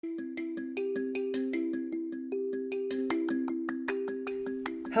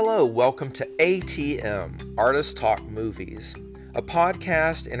Hello, welcome to ATM, Artist Talk Movies, a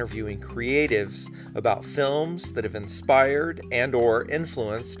podcast interviewing creatives about films that have inspired and or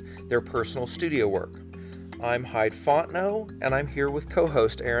influenced their personal studio work. I'm Hyde Fontenot, and I'm here with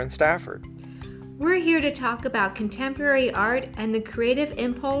co-host Aaron Stafford. We're here to talk about contemporary art and the creative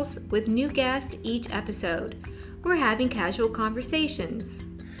impulse with new guests each episode. We're having casual conversations.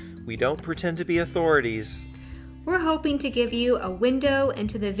 We don't pretend to be authorities. We're hoping to give you a window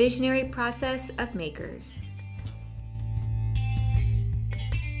into the visionary process of makers.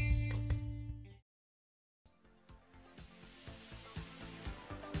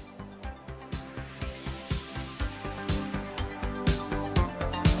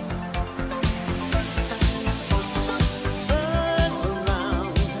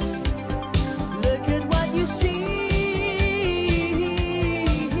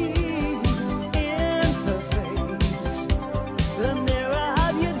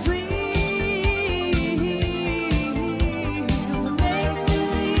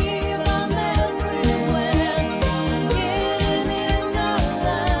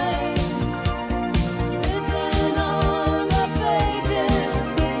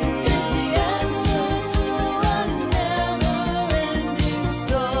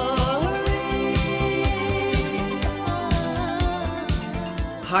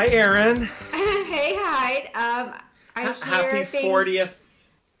 Hi, Aaron. Hey, Hyde. I hear Happy things... 40th.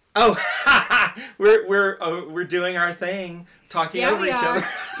 Oh, we're doing our thing, talking over each other.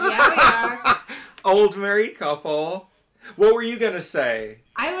 Yeah, we are. Old married couple. What were you gonna say?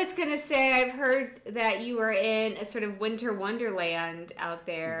 I was gonna say I've heard that you were in a sort of winter wonderland out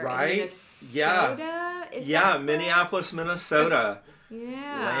there, Right? In Minnesota. Is that Minneapolis, Minnesota.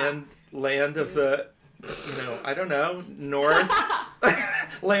 Yeah. Land of the, I don't know, north.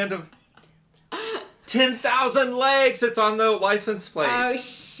 Land of 10,000 lakes. It's on the license plates. Oh,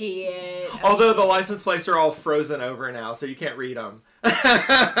 shit. Although the license plates are all frozen over now, so you can't read them.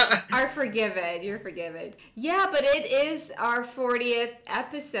 Are forgiven. You're forgiven. Yeah, but it is our 40th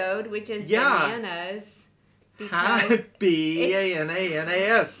episode, which is bananas.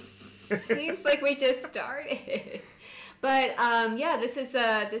 B-A-N-A-N-A-S. Seems like we just started. But this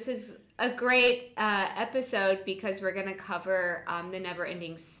is a great episode because we're going to cover The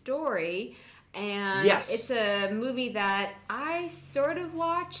Never-Ending Story. And it's a movie that I sort of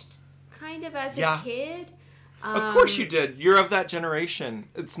watched kind of as a kid. Of course you did. You're of that generation.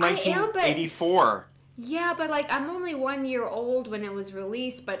 It's 1984. Yeah, but I'm only 1 year old when it was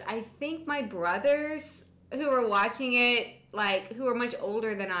released, but I think my brothers who were watching it, who are much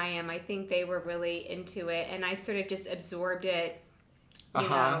older than I am, I think they were really into it, and I sort of just absorbed it, you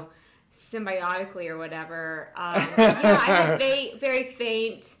know, symbiotically or whatever. I have very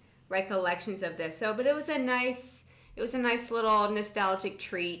faint recollections of this. But it was a nice little nostalgic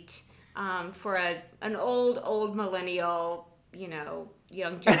treat for an old millennial, young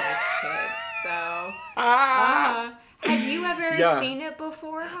Gen X kid. So, had you ever seen it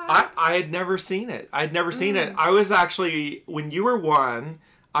before? I had never seen it. I'd never seen it. I was actually, when you were 1,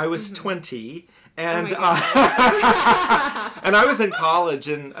 I was 20. And and I was in college,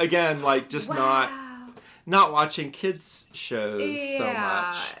 and again, not watching kids shows so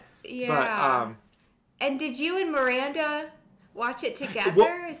much. Yeah. But and did you and Miranda watch it together?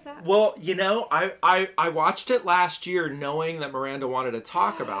 I watched it last year, knowing that Miranda wanted to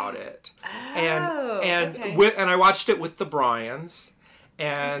talk about it, and I watched it with the Bryans.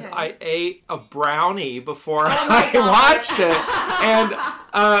 And I ate a brownie before I watched it,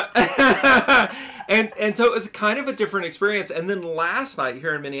 and so it was kind of a different experience. And then last night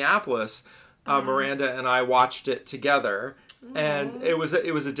here in Minneapolis, Miranda and I watched it together, and it was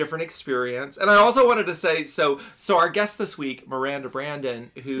a different experience. And I also wanted to say, so our guest this week, Miranda Brandon,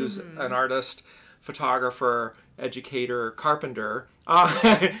 who's an artist, photographer, educator, carpenter,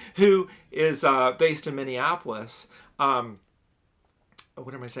 who is based in Minneapolis.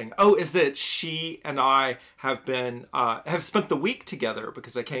 What am I saying? Oh, is that she and I have been have spent the week together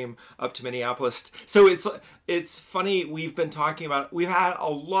because I came up to Minneapolis. So it's funny, we've had a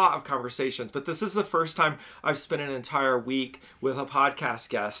lot of conversations, but this is the first time I've spent an entire week with a podcast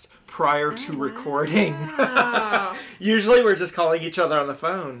guest prior to recording. Wow. Usually we're just calling each other on the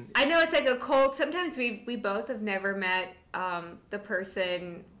phone. I know it's like a cold. Sometimes we both have never met the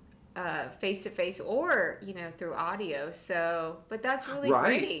person face to face or through audio, but that's really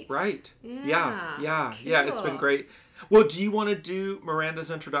great. Right. Yeah, it's been great. Well, do you want to do Miranda's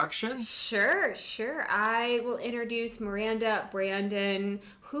introduction? Sure. I will introduce Miranda Brandon,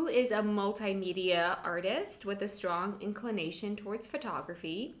 who is a multimedia artist with a strong inclination towards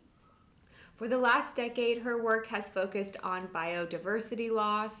photography. For the last decade, her work has focused on biodiversity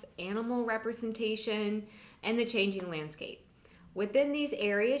loss, animal representation, and the changing landscape. Within these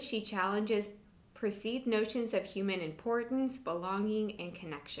areas, she challenges perceived notions of human importance, belonging, and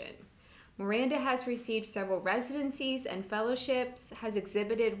connection. Miranda has received several residencies and fellowships, has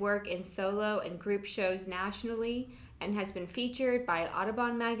exhibited work in solo and group shows nationally, and has been featured by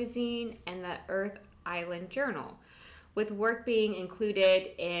Audubon Magazine and the Earth Island Journal, with work being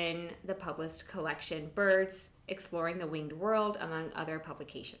included in the published collection Birds, Exploring the Winged World, among other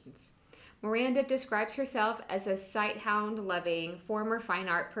publications. Miranda describes herself as a sighthound-loving former fine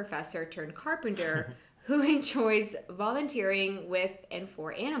art professor turned carpenter who enjoys volunteering with and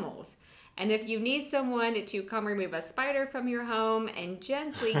for animals. And if you need someone to come remove a spider from your home and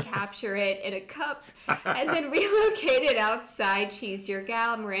gently capture it in a cup and then relocate it outside, she's your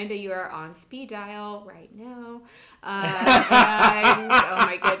gal. Miranda, you are on speed dial right now. And, oh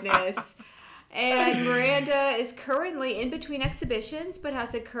my goodness. And Miranda is currently in between exhibitions, but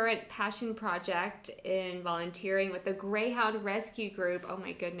has a current passion project in volunteering with the Greyhound Rescue Group. Oh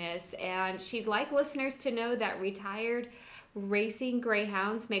my goodness. And she'd like listeners to know that retired racing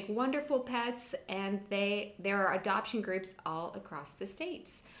greyhounds make wonderful pets, and there are adoption groups all across the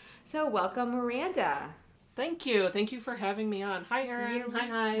states. So welcome, Miranda. Thank you. Thank you for having me on. Hi, Erin.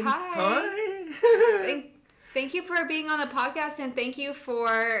 Hi. Hi. Thank you for being on the podcast, and thank you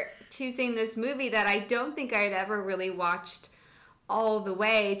for choosing this movie that I don't think I'd ever really watched all the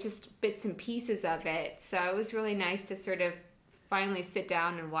way, just bits and pieces of it. So it was really nice to sort of finally sit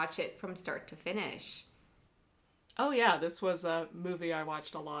down and watch it from start to finish. Oh yeah, this was a movie I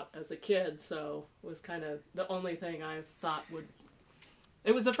watched a lot as a kid, so it was kind of the only thing I thought would...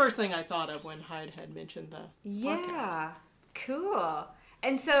 It was the first thing I thought of when Hyde had mentioned the podcast. Cool.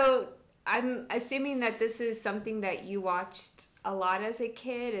 And so I'm assuming that this is something that you watched a lot as a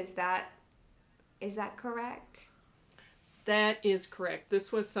kid. Is that correct? That is correct.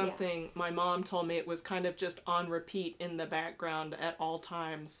 This was something my mom told me it was kind of just on repeat in the background at all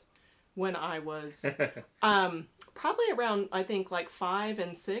times when I was probably around, I think, like 5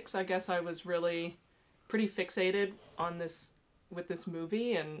 and 6. I guess I was really pretty fixated on this with this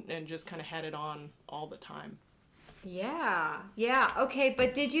movie and just kind of had it on all the time. Yeah. Okay,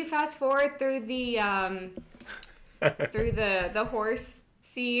 but did you fast forward through the the horse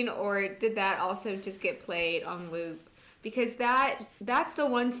scene, or did that also just get played on loop? Because that's the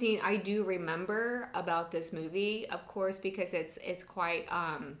one scene I do remember about this movie, of course, because it's quite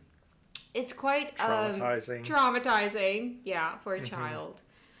traumatizing, yeah, for a child.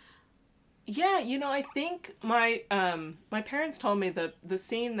 Yeah, I think my parents told me the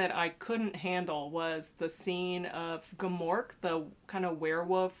scene that I couldn't handle was the scene of Gamork, the kind of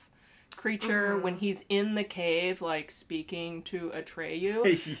werewolf creature, when he's in the cave, like, speaking to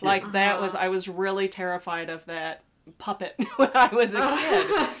Atreyu. Like, I was really terrified of that puppet when I was a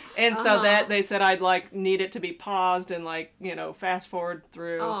kid. And so that they said I'd like need it to be paused and like, fast forward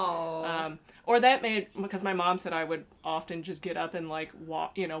through. Or that made, because my mom said I would often just get up and like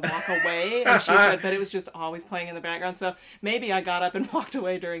walk away. And she said, but it was just always playing in the background. So maybe I got up and walked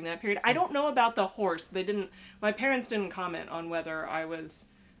away during that period. I don't know about the horse. My parents didn't comment on whether I would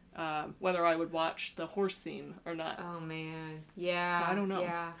watch the horse scene or not. Oh man, yeah. So I don't know.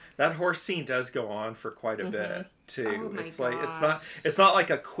 Yeah. That horse scene does go on for quite a bit too. Oh my it's gosh. like it's not like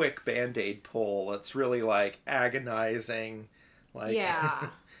a quick Band-Aid pull. It's really like agonizing. Like Yeah.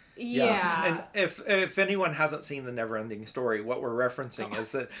 And if anyone hasn't seen the Neverending Story, what we're referencing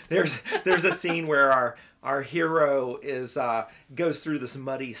is that there's a scene where our hero goes through this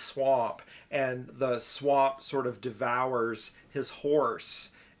muddy swamp, and the swamp sort of devours his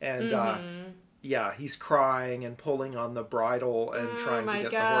horse. And he's crying and pulling on the bridle and trying to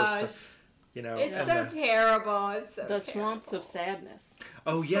get the horse to, It's so terrible. It's so the Swamps of Sadness.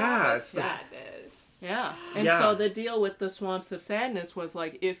 Oh yeah, it's sadness. Yeah. And so the deal with the Swamps of Sadness was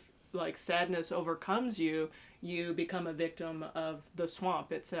like, if like sadness overcomes you, you become a victim of the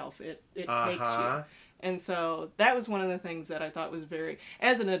swamp itself. It takes you. And so that was one of the things that I thought was very,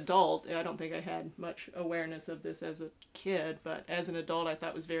 as an adult, I don't think I had much awareness of this as a kid, but as an adult I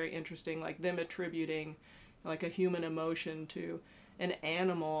thought was very interesting, like them attributing like a human emotion to an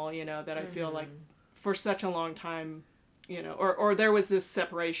animal, that I feel like for such a long time, or there was this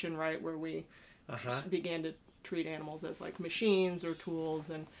separation, right, where we began to treat animals as like machines or tools,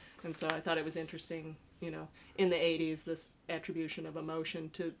 and so I thought it was interesting, in the 80s, this attribution of emotion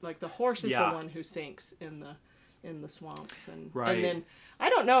to like the horse is the one who sinks in the swamps, and then I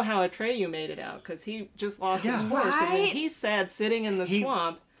don't know how Atreyu made it out, because he just lost his horse, and then he's sad sitting in the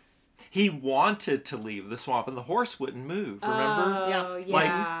swamp. he wanted to leave the swamp and the horse wouldn't move, remember? Oh, yeah. Like,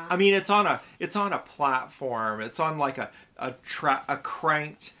 I mean, it's on a platform. It's on like a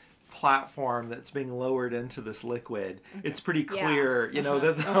cranked platform that's being lowered into this liquid. It's pretty clear, you know,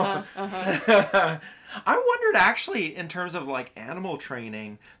 that I wondered actually in terms of like animal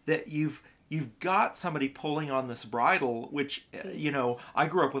training that you've got somebody pulling on this bridle, which, you know, I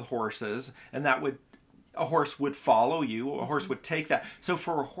grew up with horses, and a horse would follow you, a horse would take that. So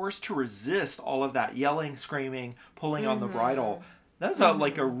for a horse to resist all of that yelling, screaming, pulling on the bridle, that's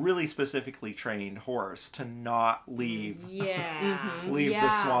like a really specifically trained horse to not leave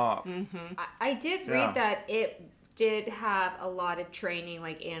the swamp. I did read that it did have a lot of training,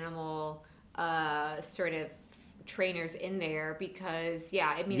 like animal sort of trainers in there, because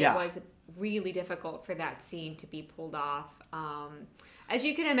it was really difficult for that scene to be pulled off. As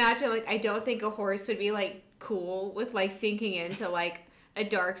you can imagine, like, I don't think a horse would be like cool with like sinking into like a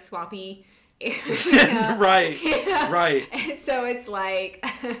dark swampy area. Right. And so it's like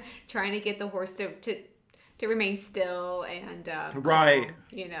trying to get the horse to remain still and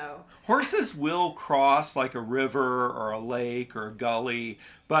you know, horses will cross like a river or a lake or a gully,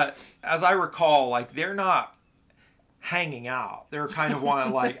 but as I recall, like, they're not hanging out. They're kind of want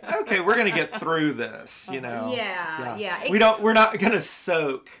to like, okay, we're gonna get through this, you know. Yeah. We're not gonna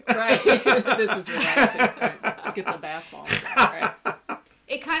soak. Right. This is relaxing. Right. Let's get the bath bombs. Right.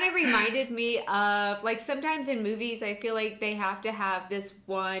 It kind of reminded me of, like, sometimes in movies I feel like they have to have this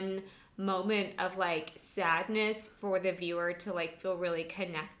one moment of like sadness for the viewer to like feel really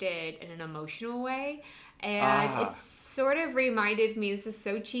connected in an emotional way. And it sort of reminded me, this is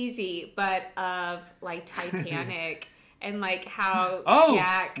so cheesy, but of like Titanic and like how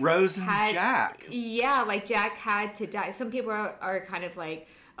Jack Rose and Jack. Yeah, like Jack had to die. Some people are kind of like,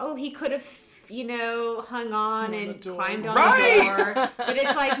 oh, he could have, you know, hung on and climbed on the door. But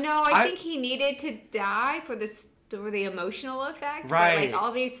it's like, no, I think he needed to die for the emotional effect. Right. But, like,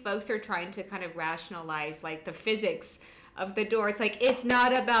 all these folks are trying to kind of rationalize like the physics of the door. It's like, it's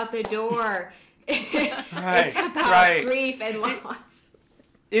not about the door. It's about grief and loss.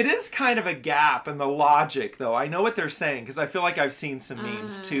 It is kind of a gap in the logic, though. I know what they're saying, because I feel like I've seen some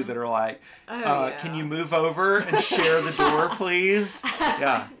memes, too, that are like, can you move over and share the door, please?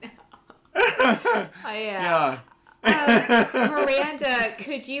 Yeah. Miranda,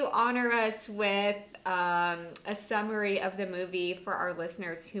 could you honor us with a summary of the movie for our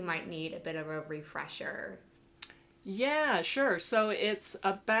listeners who might need a bit of a refresher? Yeah, sure. So it's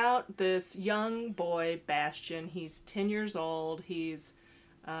about this young boy, Bastian. He's 10 years old. He's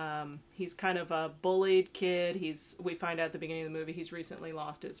kind of a bullied kid. We find out at the beginning of the movie he's recently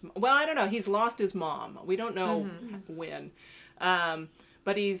lost his... Well, I don't know. He's lost his mom. We don't know when.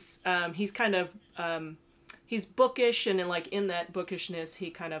 But he's kind of... he's bookish, and in that bookishness,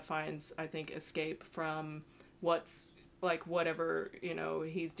 he kind of finds, I think, escape from what's... like whatever, you know,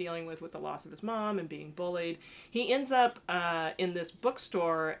 he's dealing with the loss of his mom and being bullied. He ends up in this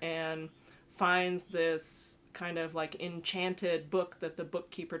bookstore and finds this kind of like enchanted book that the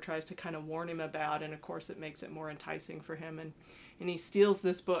bookkeeper tries to kind of warn him about, and of course it makes it more enticing for him, and he steals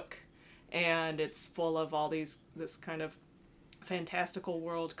this book, and it's full of all this kind of fantastical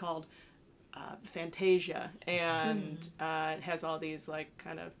world called Fantasia, and it has all these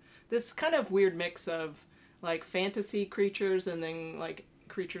this kind of weird mix of like fantasy creatures and then like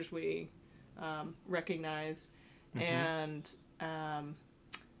creatures we recognize,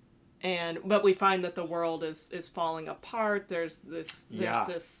 but we find that the world is falling apart. There's this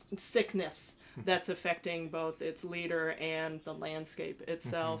sickness that's affecting both its leader and the landscape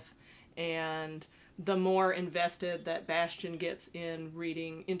itself. And the more invested that Bastian gets into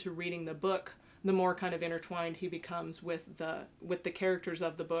reading the book, the more kind of intertwined he becomes with the characters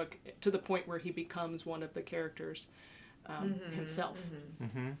of the book, to the point where he becomes one of the characters himself.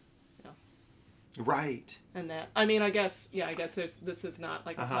 Right. And that, I mean, I guess this is not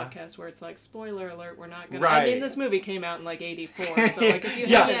like a podcast where it's like, spoiler alert, we're not gonna... Right. I mean, this movie came out in like 84, so like if you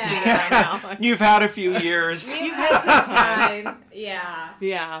haven't seen it by now... Like, you've had a few years. You've had some time. Yeah.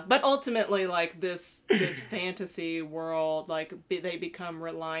 Yeah, but ultimately, like, this fantasy world, like, they become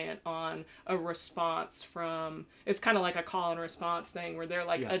reliant on a response from... It's kind of like a call and response thing, where they're,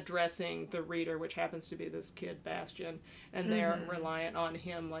 like, addressing the reader, which happens to be this kid, Bastian, and they're reliant on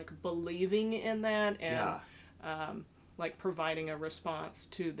him, like, believing in that, and like providing a response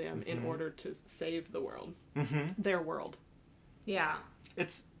to them in order to save the world, their world. Yeah,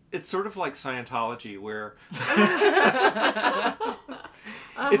 it's sort of like Scientology, where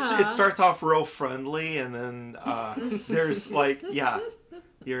it starts off real friendly, and then there's like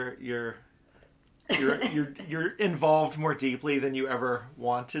your you're involved more deeply than you ever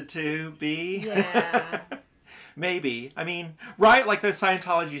wanted to be. Yeah. Maybe. I mean, right? Like the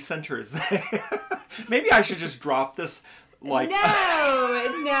Scientology centers. Maybe I should just drop this. Like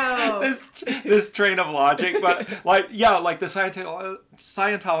no. this train of logic, but like the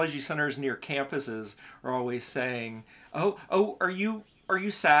Scientology centers near campuses are always saying, "Oh, are you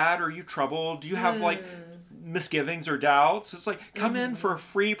sad? Are you troubled? Do you have like misgivings or doubts?" It's like, come in for a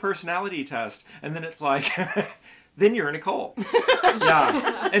free personality test, and then it's like, then you're in a cult.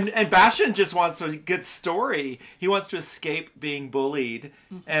 Yeah, and Bastian just wants a good story. He wants to escape being bullied,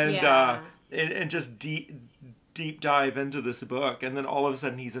 and just deep dive into this book, and then all of a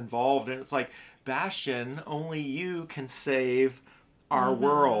sudden he's involved, and it's like, Bastian, only you can save our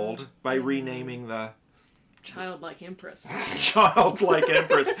world by renaming the childlike empress. Childlike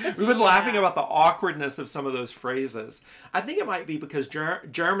empress. We've been laughing about the awkwardness of some of those phrases. I think it might be because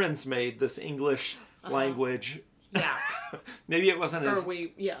Germans made this English language. Yeah. Maybe it wasn't as...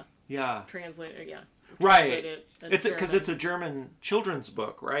 Translate it, Right. It's because it's a German children's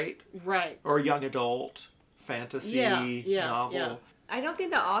book, right? Right. Or young adult fantasy novel. Yeah. I don't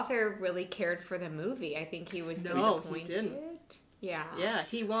think the author really cared for the movie. I think he was disappointed. He didn't. Yeah. Yeah,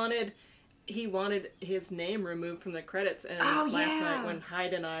 he wanted his name removed from the credits. And last night when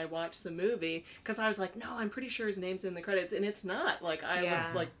Hyde and I watched the movie, because I was like, no, I'm pretty sure his name's in the credits, and it's not. Like, I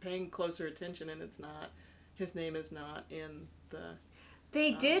was like paying closer attention, and it's not. His name is not in the.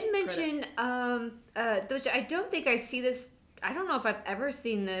 They did mention, which I don't think I see this. I don't know if I've ever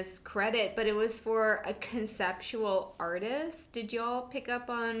seen this credit, but it was for a conceptual artist. Did y'all pick up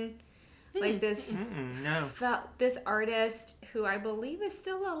on like this? No. This artist who I believe is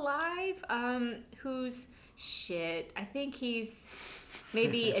still alive. Who's I think he's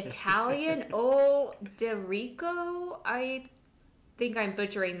maybe Italian. Derico. I think I'm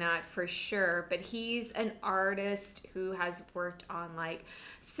butchering that for sure, but he's an artist who has worked on like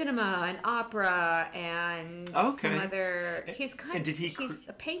cinema and opera and some other. He's he's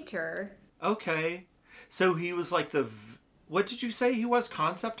a painter. Okay, so he was like what did you say he was?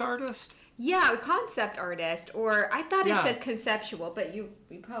 Concept artist? Yeah, a concept artist, or I thought it said conceptual, but you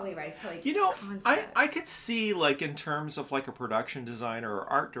probably right. It's probably I could see like in terms of like a production designer or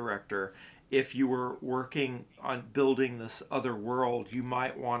art director. If you were working on building this other world, you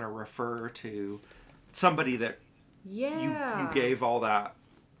might want to refer to somebody that you gave all that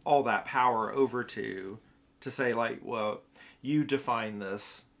power over to say like, well, you define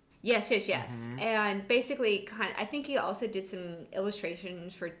this. Yes. Mm-hmm. And basically, I think he also did some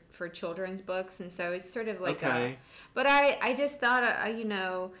illustrations for children's books, and so it's sort of like but I just thought, I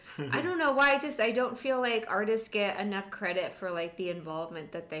don't know why, I don't feel like artists get enough credit for like the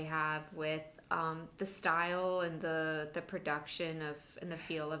involvement that they have with the style and the production and the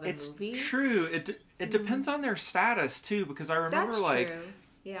feel of a movie. It's true. It depends on their status too, because I remember true.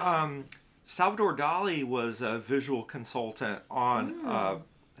 Yeah. Salvador Dali was a visual consultant on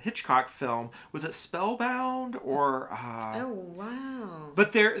Hitchcock film. Was it Spellbound or? Oh wow!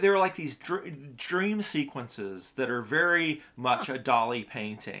 But there are like these dream sequences that are very much a Dali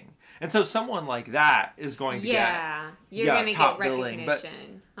painting, and so someone like that is going to you're going to top get billing.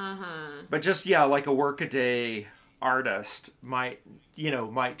 recognition. But just like a workaday artist might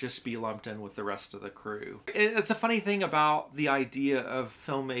just be lumped in with the rest of the crew. It's a funny thing about the idea of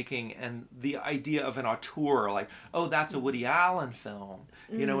filmmaking and the idea of an auteur, like, oh, that's a Woody Allen film,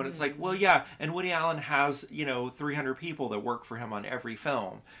 and it's like, well, yeah, and Woody Allen has 300 people that work for him on every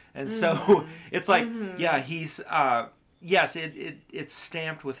film, and so it's like, he's yes, it's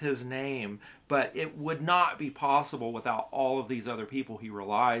stamped with his name, but it would not be possible without all of these other people he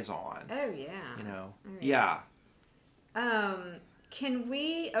relies on. Oh yeah. Yeah. Can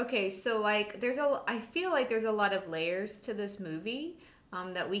we? Okay, so like, I feel like there's a lot of layers to this movie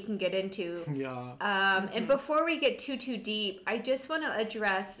that we can get into. Yeah. And before we get too deep, I just want to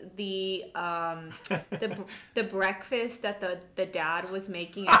address the breakfast that the dad was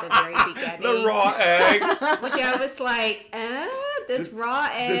making at the very beginning. The raw egg. Which I was like, raw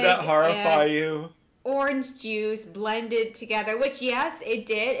egg. Did that horrify you? Orange juice blended together, which yes, it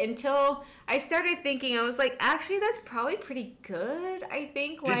did, until I started thinking, I was like, actually, that's probably pretty good. I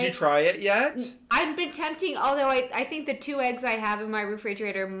think. Did you try it yet? I've been tempting, although I think the 2 eggs I have in my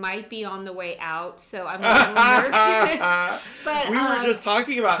refrigerator might be on the way out, so I'm a little nervous. But we were just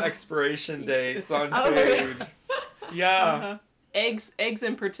talking about expiration dates on food. Yeah. Eggs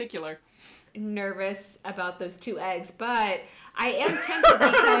in particular. Nervous about those 2 eggs, but I am tempted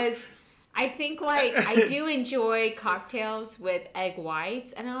because I think like I do enjoy cocktails with egg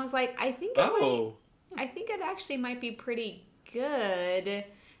whites, and I was like, I think it actually might be pretty good.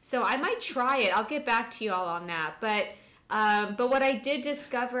 So I might try it. I'll get back to you all on that. But what I did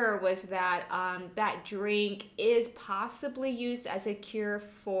discover was that that drink is possibly used as a cure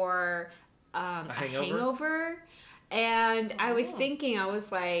for a hangover. And I was thinking, I was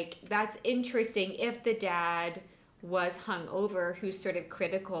like, that's interesting if the dad was hungover, who's sort of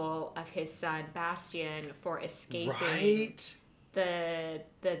critical of his son Bastian for escaping the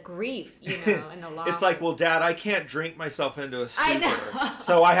grief, and the loss. It's like, well, Dad, I can't drink myself into a stupor,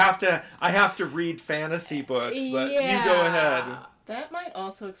 so I have to read fantasy books. But you go ahead. That might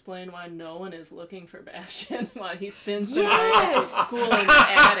also explain why no one is looking for Bastian while he spends the night at school in the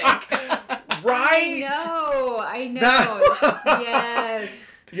attic. Right? I know.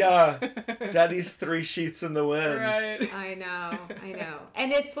 Yes. Yeah. Daddy's 3 sheets in the wind. Right. I know.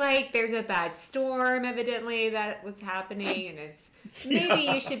 And it's like there's a bad storm, evidently, that was happening, and it's maybe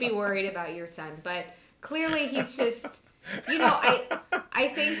you should be worried about your son, but clearly he's just... I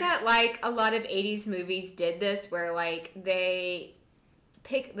think that like a lot of 80s movies did this where like the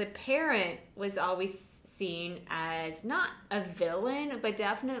parent was always seen as not a villain, but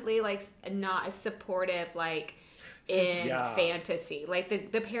definitely like not as supportive like in fantasy. Like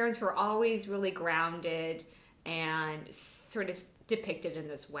the parents were always really grounded and sort of depicted in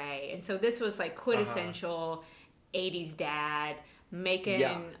this way. And so this was like quintessential 80s dad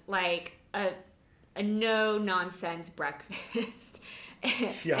making like a no-nonsense breakfast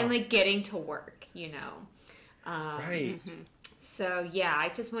and like getting to work, Right. So I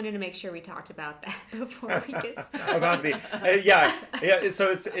just wanted to make sure we talked about that before we get started. About the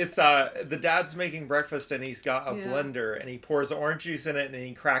so it's the dad's making breakfast and he's got a blender and he pours orange juice in it and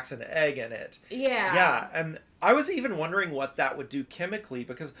he cracks an egg in it. And I was even wondering what that would do chemically,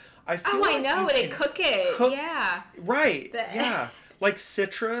 because I feel I know it'd cook it. Right. Like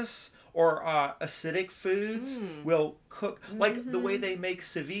citrus or acidic foods will cook, like the way they make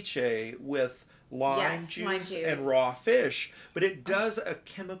ceviche with lime juice and raw fish, but it does a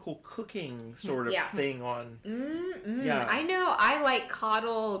chemical cooking sort of thing on. I know. I like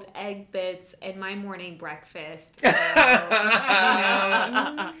coddled egg bits in my morning breakfast. So,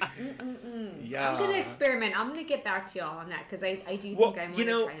 I'm gonna experiment. I'm gonna get back to y'all on that because I do think I'm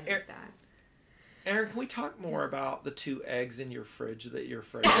gonna try and make that. Aaron, can we talk more about the 2 eggs in your fridge that you're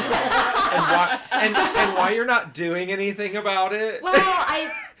afraid of? and why you're not doing anything about it?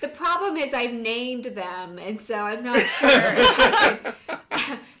 Well, the problem is I've named them, and so I'm not sure.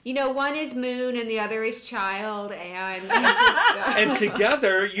 One is Moon and the other is Child, and and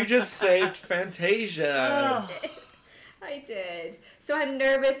together you just saved Fantasia. I did. So I'm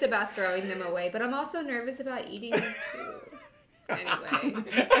nervous about throwing them away, but I'm also nervous about eating them too. Anyway,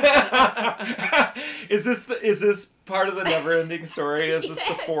 is this part of the Never-Ending Story? Is this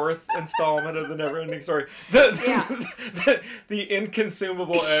the 4th installment of the Never-Ending Story? The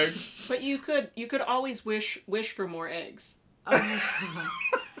inconsumable eggs. But you could always wish for more eggs. I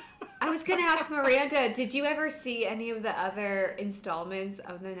was gonna ask Miranda, did you ever see any of the other installments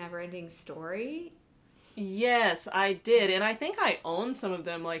of the Never-Ending Story? Yes, I did, and I think I owned some of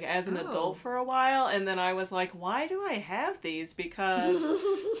them like as an adult for a while, and then I was like, why do I have these? Because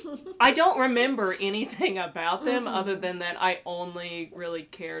I don't remember anything about them other than that I only really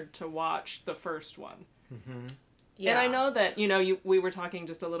cared to watch the first one. And I know that, we were talking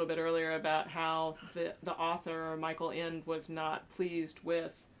just a little bit earlier about how the author, Michael Ende, was not pleased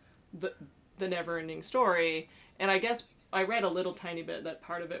with the Never-Ending Story, and I guess I read a little tiny bit that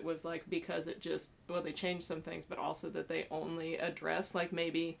part of it was like because they changed some things, but also that they only address like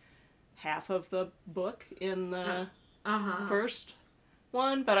maybe half of the book in the first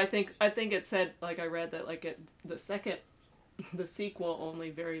one. But I think it said, like I read that like the sequel only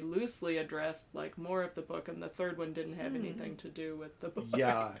very loosely addressed like more of the book, and the third one didn't have anything to do with the book.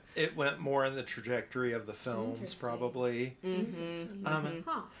 Yeah, it went more in the trajectory of the films probably. And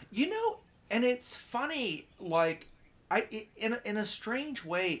it's funny, like. In a strange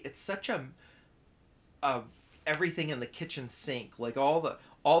way, it's such a everything in the kitchen sink, like all the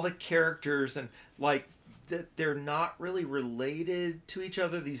characters, and like that they're not really related to each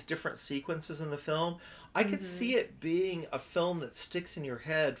other. These different sequences in the film, I could see it being a film that sticks in your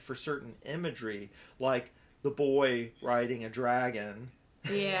head for certain imagery, like the boy riding a dragon.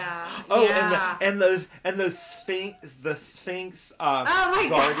 And those Sphinx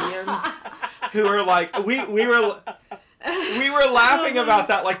guardians who are like we were laughing about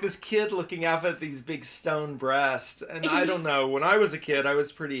that, like this kid looking up at these big stone breasts, and I don't know, when I was a kid I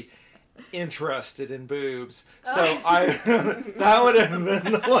was pretty interested in boobs, so that would have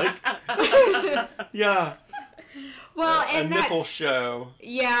been like Well, a and nipple show.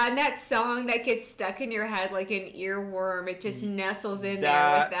 Yeah, and that song that gets stuck in your head like an earworm, it just nestles in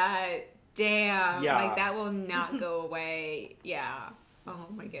there with that. Damn, Yeah. like that will not go away. Yeah. Oh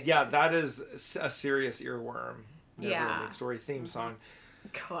my goodness. Yeah, that is a serious earworm. Never Yeah. Ending Story theme song.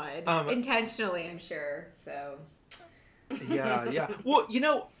 God. Intentionally, I'm sure. So. Yeah. Well, you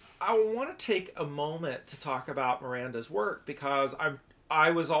know, I want to take a moment to talk about Miranda's work because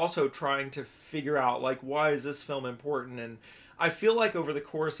I was also trying to figure out like why is this film important, and I feel like over the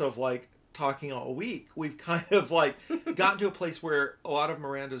course of like talking all week, we've kind of like gotten to a place where a lot of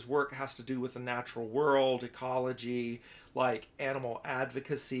Miranda's work has to do with the natural world, ecology, like animal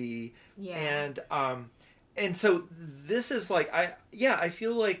advocacy, and so this is like I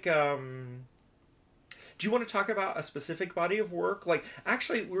feel like do you want to talk about a specific body of work? Like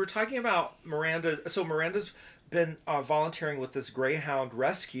actually we were talking about Miranda, so Miranda's been volunteering with this Greyhound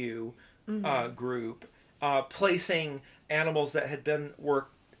rescue group, placing animals that had been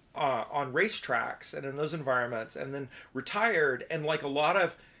worked on racetracks and in those environments and then retired. And like a lot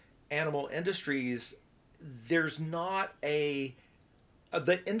of animal industries, there's not the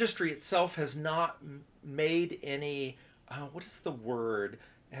industry itself has not made any what is the word,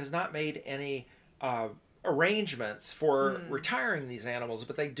 has not made any arrangements for retiring these animals,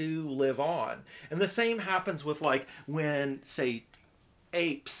 but they do live on. And the same happens with like when say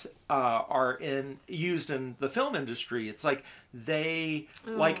apes are used in the film industry. It's like they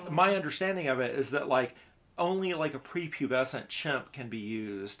like my understanding of it is that like only like a prepubescent chimp can be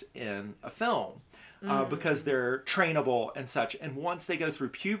used in a film. Because they're trainable and such, and once they go through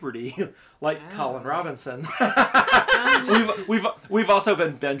puberty, like Colin Robinson, we've also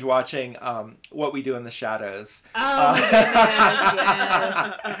been binge watching What We Do in the Shadows. Oh goodness,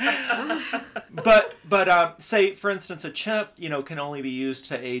 yes. But say for instance, a chimp can only be used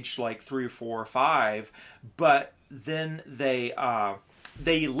to age like 3 or 4 or 5, but then they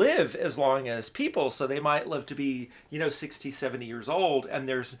live as long as people, so they might live to be 60, 70 years old, and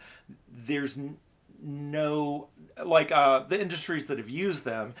there's no like the industries that have used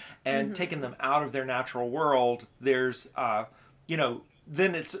them and taken them out of their natural world, there's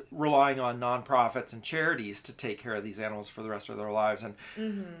then it's relying on nonprofits and charities to take care of these animals for the rest of their lives. And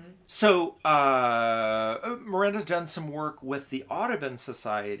so Miranda's done some work with the Audubon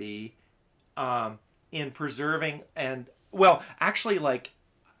Society in preserving and actually like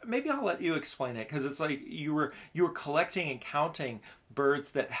maybe I'll let you explain it, because it's like you were collecting and counting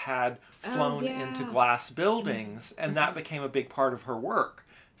birds that had flown into glass buildings, and that became a big part of her work.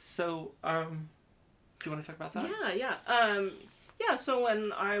 So, do you want to talk about that? Yeah. So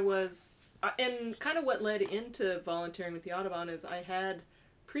when I was, and kind of what led into volunteering with the Audubon is I had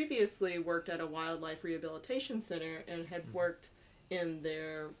previously worked at a wildlife rehabilitation center and had worked in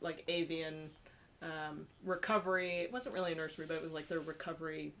their like avian recovery. It wasn't really a nursery, but it was like their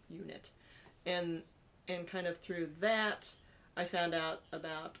recovery unit, and kind of through that I found out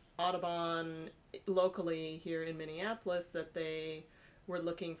about Audubon locally here in Minneapolis, that they were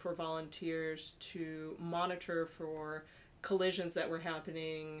looking for volunteers to monitor for collisions that were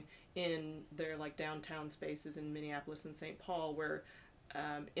happening in their like downtown spaces in Minneapolis and St. Paul, where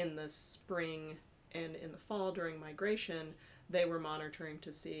in the spring and in the fall during migration they were monitoring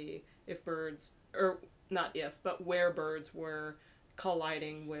to see if birds, or not if, but where birds were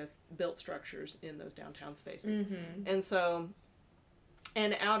colliding with built structures in those downtown spaces. And so,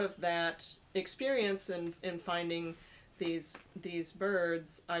 and out of that experience and finding these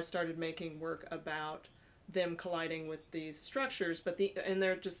birds, I started making work about them colliding with these structures, and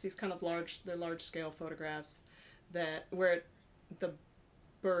they're just these kind of large scale photographs that where the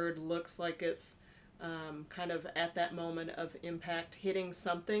bird looks like it's kind of at that moment of impact hitting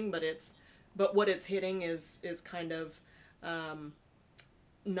something, but what it's hitting is kind of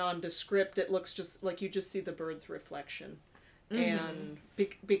nondescript. It looks just like you just see the bird's reflection. And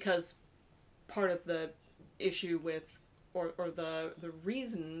because part of the issue with or the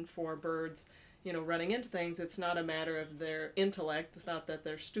reason for birds running into things, it's not a matter of their intellect. It's not that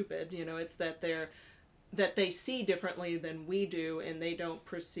they're stupid, it's that they see differently than we do, and they don't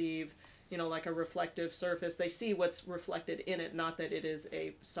perceive like a reflective surface. They see what's reflected in it, not that it is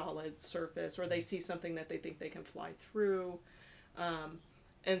a solid surface, or they see something that they think they can fly through.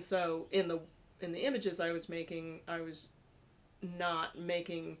 And so in the images I was making, I was not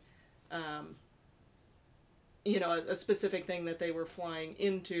making a specific thing that they were flying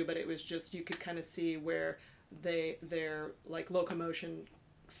into, but it was just, you could kind of see where their like locomotion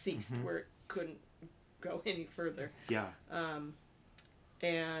ceased, where it couldn't go any further.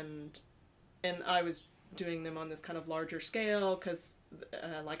 And I was doing them on this kind of larger scale, because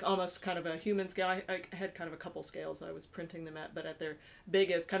like almost kind of a human scale. I had kind of a couple scales I was printing them at, but at their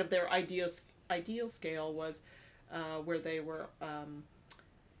biggest, kind of their ideal scale was where they were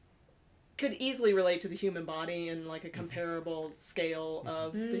could easily relate to the human body in like a comparable scale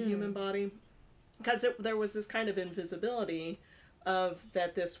of the human body, because there was this kind of invisibility of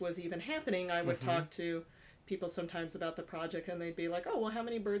that this was even happening. I would talk to people sometimes about the project, and they'd be like, "Oh, well, how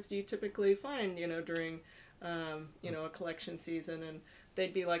many birds do you typically find, during, a collection season?" And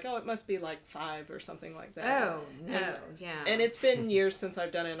they'd be like, "Oh, it must be like 5 or something like that." Oh, no, yeah. And it's been years since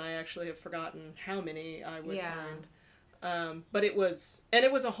I've done it, and I actually have forgotten how many I would find. But it was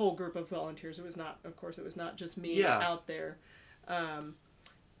a whole group of volunteers. It was not, of course, it was not just me out there.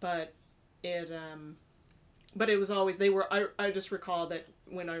 But it was always, I just recall that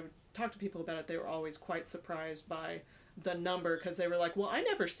when I talked to people about it, they were always quite surprised by the number, because they were like, well, I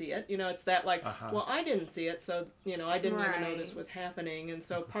never see it. It's that like, well, I didn't see it, so, I didn't even know this was happening. And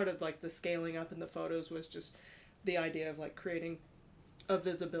so part of like the scaling up in the photos was just the idea of like creating a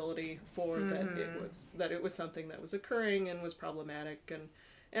visibility for that it was something that was occurring and was problematic,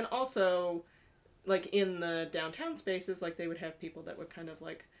 and also like in the downtown spaces, like they would have people that would kind of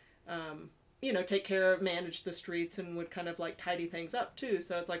like take care of, manage the streets, and would kind of like tidy things up too.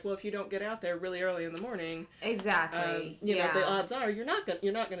 So it's like, well, if you don't get out there really early in the morning, exactly, the odds are you're not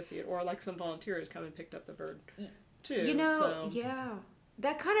gonna see it. Or like some volunteers come and picked up the bird too.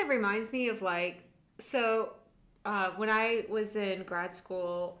 That kind of reminds me of like, so when I was in grad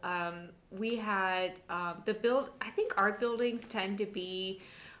school, we had I think art buildings tend to be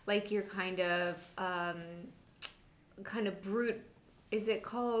like your kind of brute. Is it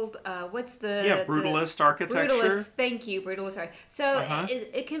called, what's the... brutalist architecture. Brutalist, thank you, brutalist art. So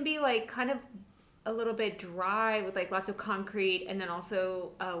it can be like kind of a little bit dry with like lots of concrete, and then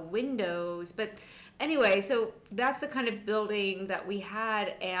also windows. But anyway, so that's the kind of building that we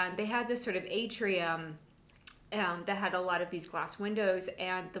had, and they had this sort of atrium that had a lot of these glass windows,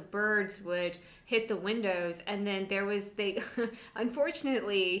 and the birds would hit the windows, and then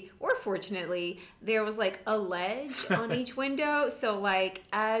unfortunately or fortunately, there was like a ledge on each window. So like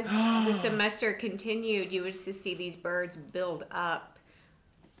as the semester continued, you would just see these birds build up.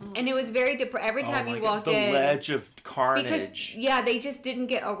 And it was very every time you walked in. The ledge of carnage. Because, they just didn't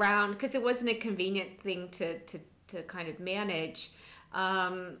get around, because it wasn't a convenient thing to kind of manage.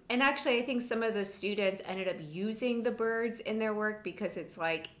 And actually, I think some of the students ended up using the birds in their work, because it's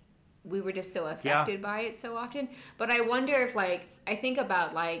like we were just so affected by it so often. But I wonder if, like, I think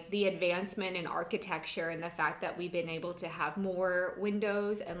about like the advancement in architecture and the fact that we've been able to have more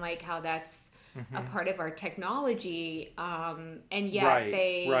windows, and like how that's a part of our technology. And yet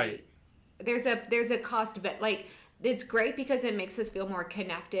there's a cost of it. Like, it's great because it makes us feel more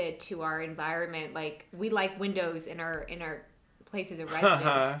connected to our environment. Like, we like windows in our places of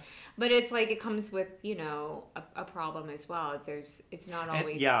residence, but it's like it comes with a problem as well. It's not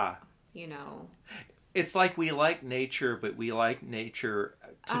always it's like we like nature, but we like nature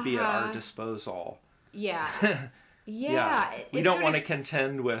to be at our disposal. We don't want to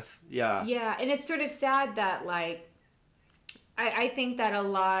contend with and it's sort of sad that like I think that a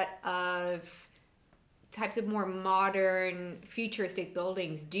lot of types of more modern futuristic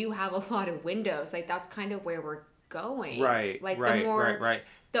buildings do have a lot of windows. Like, that's kind of where we're going.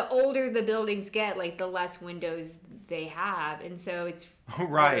 The older the buildings get, like the less windows they have, and so it's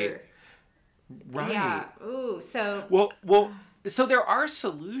so there are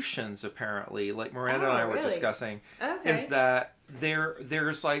solutions, apparently, like Miranda and I were discussing. Is that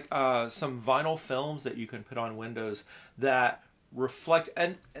there's like some vinyl films that you can put on windows that reflect,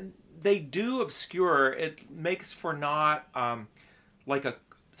 and they do obscure. It makes for not like a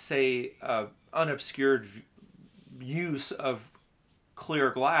unobscured use of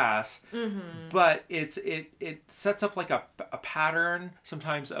clear glass, but it sets up like a pattern,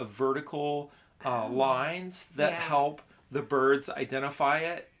 sometimes of vertical lines that help the birds identify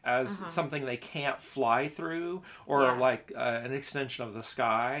it as something they can't fly through, or like an extension of the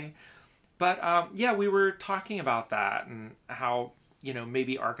sky. But we were talking about that, and how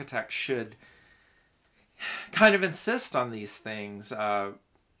maybe architects should kind of insist on these things.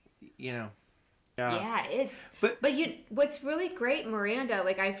 What's really great, Miranda,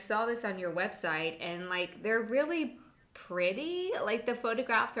 like I saw this on your website, and like they're really pretty. Like the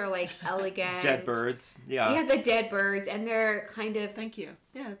photographs are like elegant. Dead birds. The dead birds, and they're kind of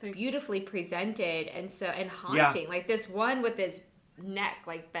beautifully presented, and haunting. Like this one with his neck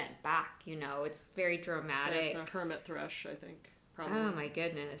like bent back, it's very dramatic. It's a hermit thrush, I think. Probably. Oh my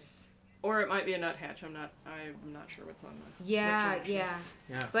goodness. Or it might be a nuthatch. I'm not sure what's on the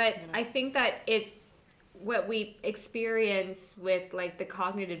picture. But I think that what we experience with like the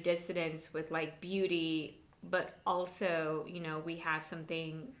cognitive dissonance with like beauty, but also, you know, we have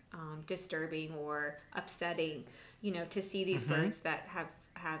something disturbing or upsetting, you know, to see these birds that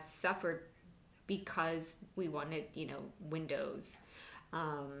have suffered because we wanted, you know, windows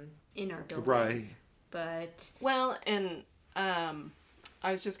in our buildings. Right. But well, and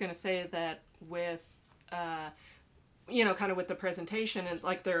I was just going to say that with you know, kind of with the presentation, and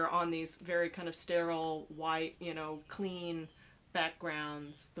like they're on these very kind of sterile, white, you know, clean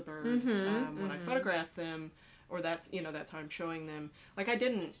backgrounds, the birds, when I photograph them, or that's, you know, that's how I'm showing them. Like I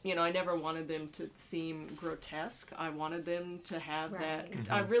didn't, you know, I never wanted them to seem grotesque. I wanted them to have that.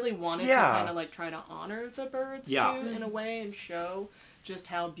 I really wanted to kind of like try to honor the birds too, in a way, and show just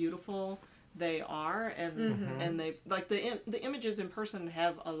how beautiful they are, and they like the images in person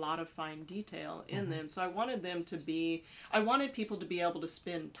have a lot of fine detail in them. So I wanted people to be able to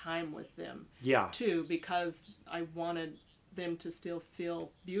spend time with them too, because I wanted them to still feel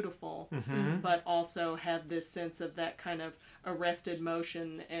beautiful, but also have this sense of that kind of arrested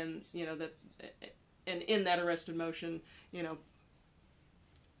motion, and you know that, and in that arrested motion, you know,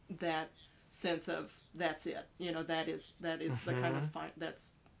 that sense of that's it, you know, that is the kind of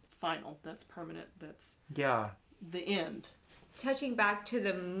that's final, that's permanent, that's the end. Touching back to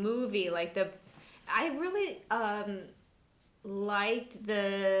the movie, like I really liked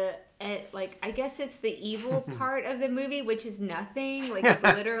the like, I guess it's the evil part of the movie, which is nothing, like it's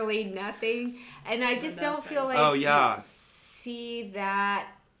literally nothing, and I just don't feel like you see that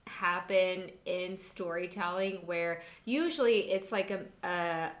happen in storytelling, where usually it's like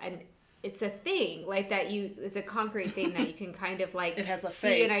it's a thing like that, it's a concrete thing that you can kind of like it has a see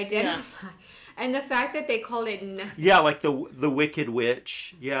face. and identify. And the fact that they called it nothing. like the Wicked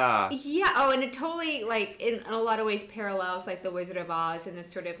Witch. Oh, and it totally, like, in a lot of ways parallels like the Wizard of Oz, and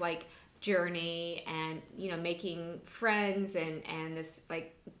this sort of like journey, and you know, making friends, and this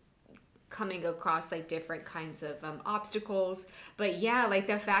like coming across like different kinds of obstacles. But yeah, like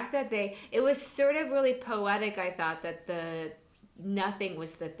the fact that it was sort of really poetic. I thought that the nothing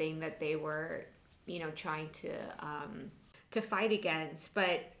was the thing that they were, you know, trying to fight against.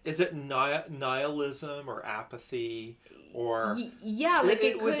 But is it nihilism or apathy, or like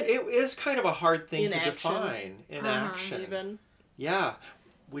it is kind of a hard thing to define in action even.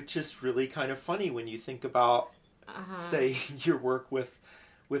 Which is really kind of funny when you think about say your work with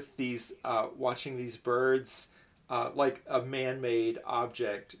these watching these birds, like a man-made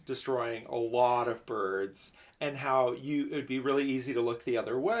object destroying a lot of birds, and how it would be really easy to look the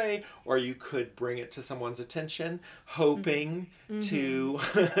other way, or you could bring it to someone's attention, hoping to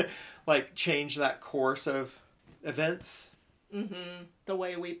like change that course of events. The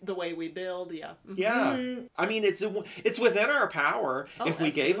way we build, I mean, it's within our power if we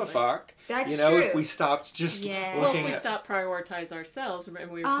gave a fuck. That's true. If we stopped just looking. Well, if we stop prioritize ourselves,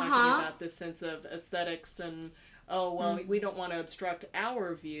 remember we were talking about this sense of aesthetics, and we don't want to obstruct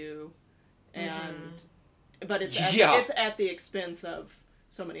our view, and but it's at the expense of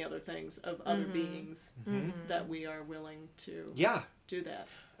so many other things, of other beings, that we are willing to do that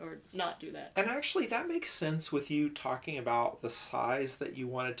or not do that. And actually, that makes sense with you talking about the size that you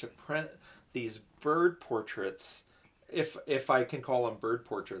wanted to print these bird portraits, if I can call them bird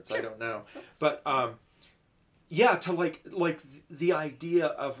portraits. Sure. I don't know. But to like the idea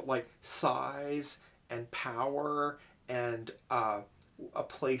of like size and power and a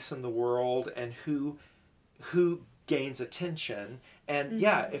place in the world, and who gains attention. And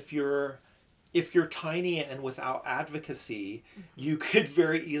if you're tiny and without advocacy, you could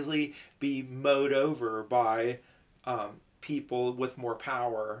very easily be mowed over by people with more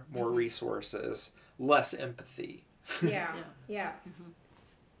power, more resources, less empathy. So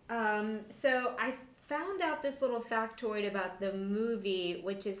I found out this little factoid about the movie,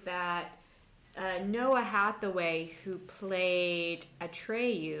 which is that Noah Hathaway, who played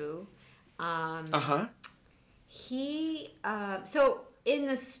Atreyu, he so in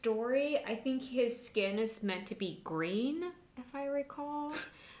the story, I think his skin is meant to be green, if I recall.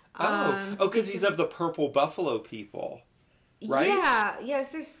 Because he's of the purple buffalo people, right? Yeah,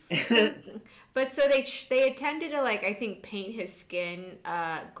 yes. There's, but so they attempted to, like, I think paint his skin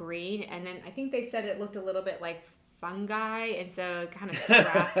green, and then I think they said it looked a little bit like fungi, and so it kind of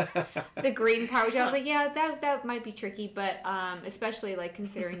scrapped the green part, which I was like, yeah, that might be tricky, but especially like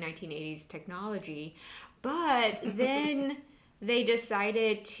considering 1980s technology. But then they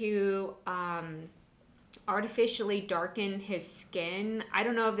decided to artificially darken his skin. I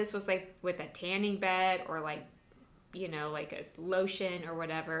don't know if this was like with a tanning bed or like, you know, like a lotion or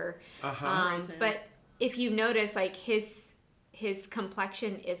whatever. But if you notice, like his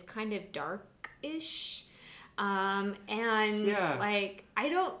complexion is kind of darkish. And Yeah. like, I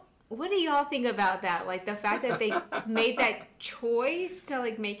don't. What do y'all think about that? Like the fact that they made that choice to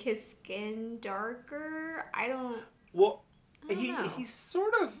like make his skin darker. I don't. Well, I don't know. he's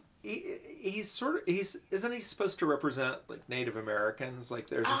sort of he's isn't he supposed to represent like Native Americans? Like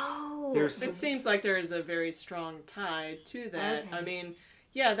Oh, there's It seems like there is a very strong tie to that. Okay. I mean,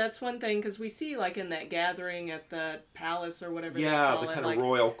 yeah, that's one thing because we see like in that gathering at the palace or whatever they yeah, call the it, kind like, of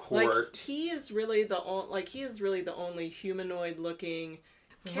royal like court. he is really the only humanoid looking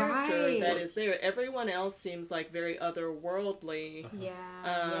character Right. that is there. Everyone else seems like very otherworldly. yeah.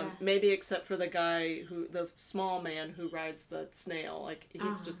 Yeah. Maybe except for the small man who rides the snail. Like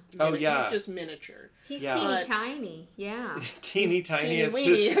he's just Oh, yeah. he's just miniature. He's Yeah. teeny But- tiny. Yeah. Teeny tiny teeny is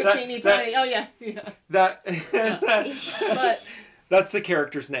weeny or that- teeny that- tiny. Oh yeah, yeah. That, But that's the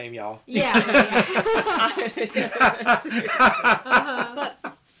character's name, y'all. Yeah.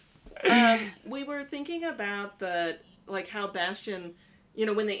 But we were thinking about like how Bastian,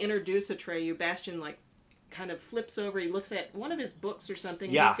 when they introduce Atreyu, Bastian like kind of flips over. He looks at one of his books or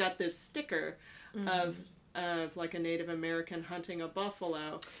something. Yeah. He's got this sticker of like a Native American hunting a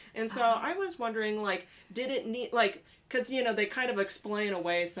buffalo, and so I was wondering, like, did it need like. Because, they kind of explain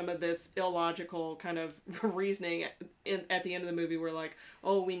away some of this illogical kind of reasoning at the end of the movie where, like,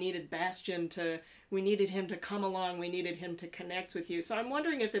 oh, we needed him to come along, we needed him to connect with you. So I'm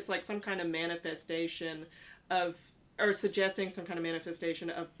wondering if it's like some kind of manifestation or suggesting some kind of manifestation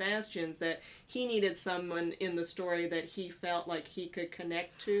of Bastian's, that he needed someone in the story that he felt like he could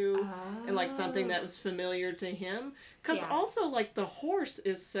connect to and, like, something that was familiar to him. Because also, like, the horse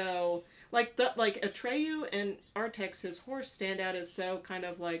is so... Like Atreyu and Artax, his horse, stand out as so kind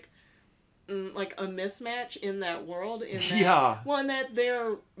of like a mismatch in that world. In that, Yeah. Well, and that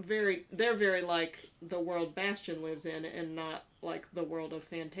they're very like the world Bastian lives in, and not like the world of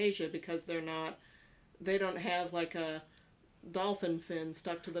Fantasia, because they don't have like a dolphin fin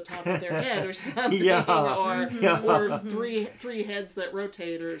stuck to the top of their head or something, or three heads that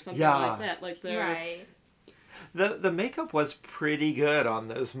rotate or something like that. Like they're Right. The makeup was pretty good on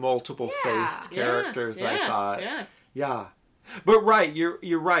those multiple faced characters, I thought. Yeah. But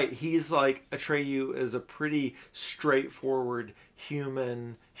you're right. He's like, Atreyu is a pretty straightforward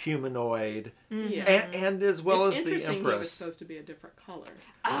humanoid. Yeah. And as well It's as the interesting he was Empress. supposed to be a different color.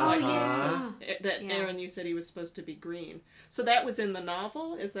 Oh, He was yeah. supposed- that Aaron, you said he was supposed to be green. So that was in the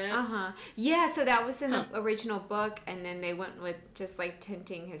novel, is that? Yeah, so that was in the original book, and then they went with just like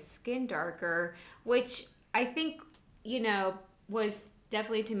tinting his skin darker, which I think, was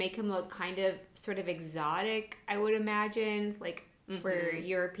definitely to make him look kind of sort of exotic, I would imagine, like for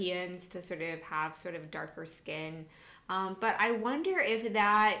Europeans to sort of have sort of darker skin. But I wonder if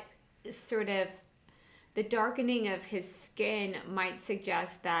that sort of, the darkening of his skin might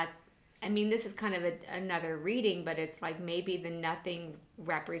suggest that, I mean, this is kind of another reading, but it's like maybe the nothing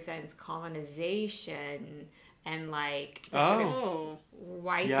represents colonization and like the sort of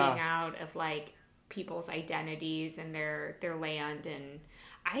wiping out of like people's identities and their land. And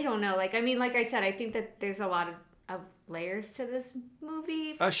I don't know, like, I mean, like I said, I think that there's a lot of layers to this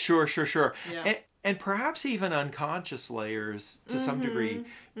movie. Sure. Yeah. And perhaps even unconscious layers to some degree,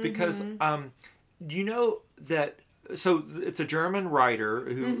 because you know that, so it's a German writer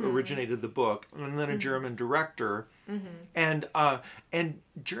who originated the book, and then a German director, and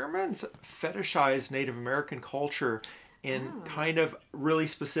Germans fetishize Native American culture in kind of really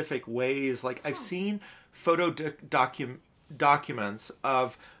specific ways. Like I've seen photo documents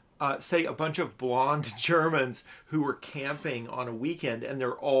of say a bunch of blonde Germans who were camping on a weekend, and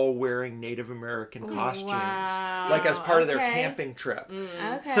they're all wearing Native American costumes, like as part of their camping trip.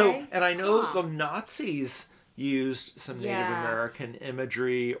 Okay. So, and I know the Nazis used some Native American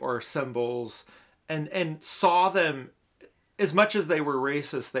imagery or symbols, and saw them, as much as they were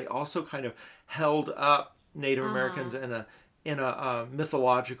racist, they also kind of held up Native Americans in a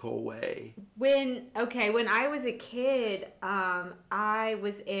mythological way. When I was a kid, I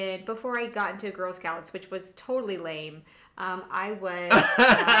was before I got into Girl Scouts, which was totally lame. I was,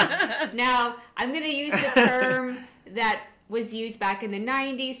 now I'm going to use the term that was used back in the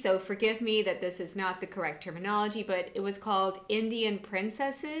 90s, so forgive me that this is not the correct terminology, but it was called Indian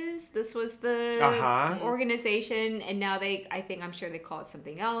Princesses. This was the organization, and now I'm sure they call it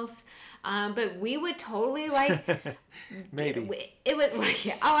something else. But we would totally like... Maybe. It was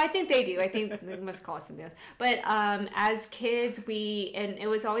like, I think they do. I think they must call it something else. But as kids, and it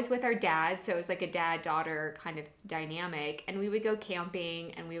was always with our dad, so it was like a dad-daughter kind of dynamic, and we would go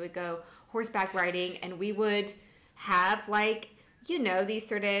camping, and we would go horseback riding, and we would have like, these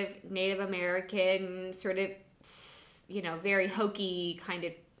sort of Native American sort of, very hokey kind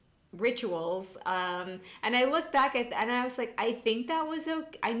of rituals. And I look back at and I was like, I think that was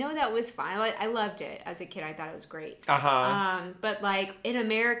okay. I know that was fine. I loved it as a kid. I thought it was great. But like in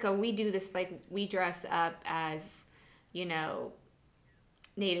America, we do this, like we dress up as, you know,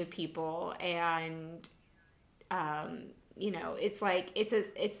 Native people, and you know, it's like it's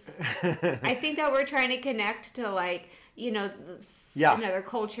I think that we're trying to connect to, like, you know, another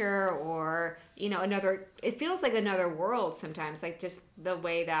culture, or, you know, it feels like another world sometimes, like just the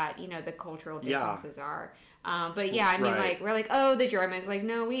way that, you know, the cultural differences are. But yeah, I mean, like, we're like, oh, the Germans, like,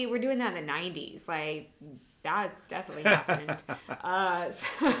 no, we're doing that in the 90s. Like, that's definitely happened.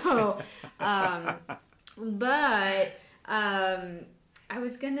 But I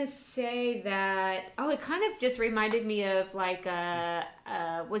was gonna say that, it kind of just reminded me of like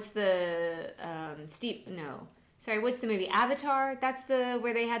what's the what's the movie, Avatar? That's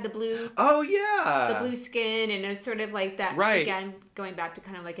where they had the blue. Oh yeah. The blue skin, and it was sort of like that, right. Again, going back to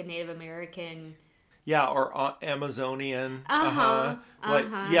kind of like a Native American. Yeah, or Amazonian. Like,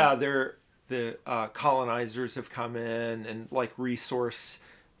 yeah, the colonizers have come in, and like resource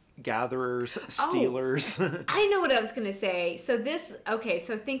gatherers, stealers. I know what I was gonna say. So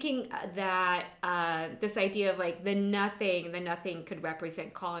thinking that this idea of like the nothing could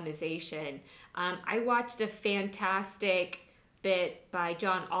represent colonization. I watched a fantastic bit by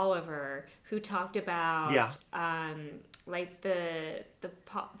John Oliver who talked about like the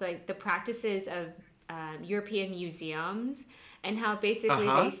practices of European museums, and how basically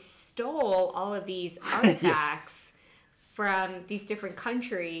they stole all of these artifacts from these different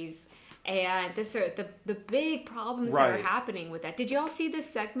countries, and the big problems that are happening with that. Did you all see this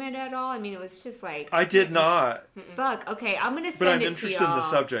segment at all? I mean, it was just like, I did not. Fuck. Okay, I'm gonna send it to But y'all. I'm interested in the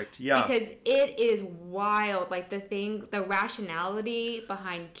subject. Yeah. Because it is wild. Like the rationality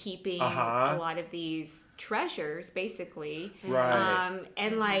behind keeping a lot of these treasures, basically. Right.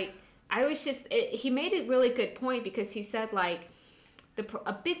 And like, I was he made a really good point, because he said like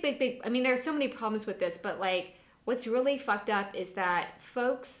a big. I mean, there are so many problems with this, but like, what's really fucked up is that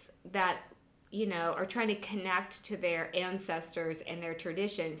folks that, you know, are trying to connect to their ancestors and their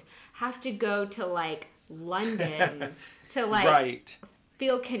traditions have to go to like London to like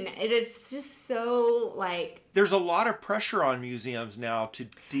feel connected. It's just so like, there's a lot of pressure on museums now to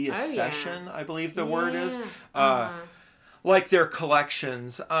deaccession, I believe the word is. Like their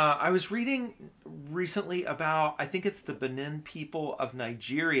collections. I was reading recently about, I think it's the Benin people of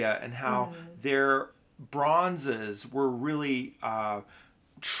Nigeria, and how their bronzes were really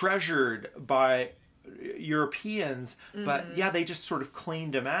treasured by Europeans, but they just sort of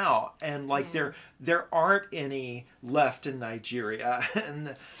cleaned them out, and like there aren't any left in Nigeria,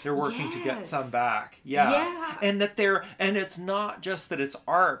 and they're working to get some back. And that and it's not just that it's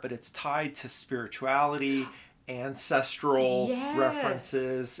art, but it's tied to spirituality, ancestral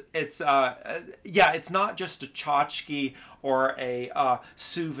references. It's it's not just a tchotchke or a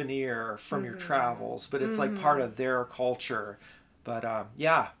souvenir from your travels, but it's like part of their culture. But I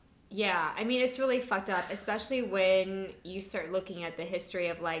mean, it's really fucked up, especially when you start looking at the history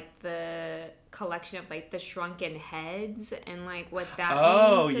of like the collection of like the shrunken heads, and like what that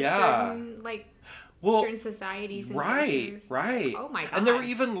means to certain like certain societies and cultures. Right. Oh my god! And there were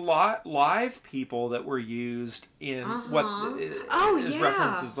even live people that were used in what is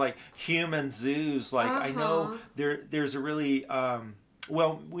references like human zoos. Like I know there's a really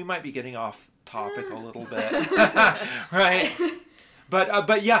we might be getting off topic a little bit, right?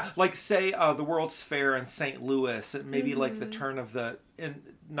 But yeah, like say the World's Fair in St. Louis, maybe like the turn of the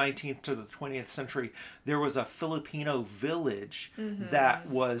 19th to the 20th century, there was a Filipino village that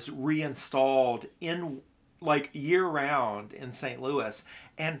was reinstalled in like year round in St. Louis,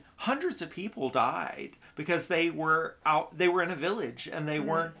 and hundreds of people died because they were in a village, and they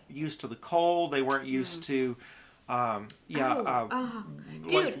weren't used to the cold, they weren't used to Dude,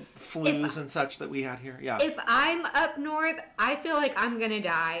 like flus and such that we had here. Yeah. If I'm up north, I feel like I'm gonna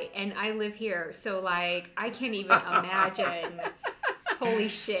die, and I live here, so like I can't even imagine. Holy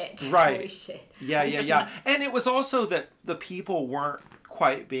shit. Right. Holy shit. Yeah. And it was also that the people weren't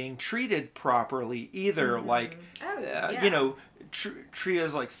quite being treated properly either. Like, you know, treated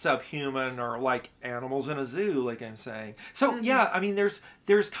as like subhuman, or like animals in a zoo, like I'm saying. So yeah, I mean,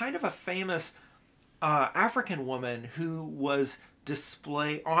 there's kind of a famous African woman who was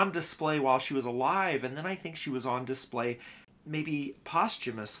on display while she was alive, and then I think she was on display maybe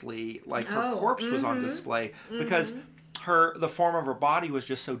posthumously, like her corpse was on display, because the form of her body was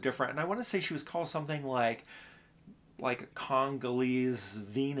just so different. And I want to say she was called something like a Congolese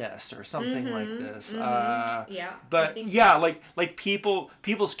Venus or something like this. But yeah, like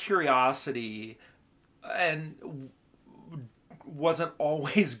people's curiosity and wasn't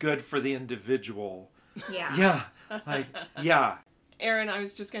always good for the individual. Yeah. Yeah. Like, yeah. Aaron, I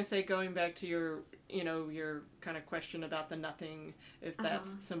was just going to say, going back to your, your kind of question about the nothing, if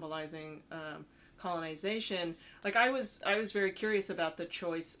that's symbolizing colonization. Like, I was very curious about the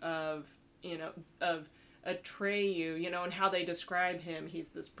choice of Atreyu, and how they describe him. He's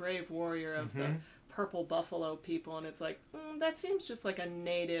this brave warrior of the purple buffalo people, and it's like, that seems just like a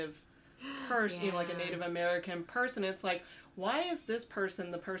native person, like a Native American person. It's like, why is this person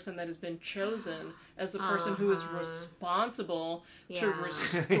the person that has been chosen as the person who is responsible to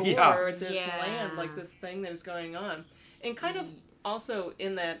restore this land, like this thing that is going on? And kind of also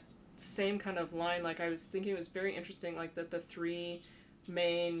in that same kind of line, like I was thinking it was very interesting, like that the three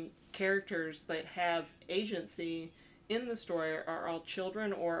main characters that have agency in the story are all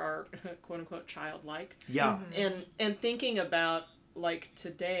children or are quote unquote childlike. Yeah. And thinking about like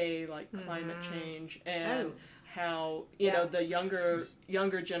today, like climate change and how the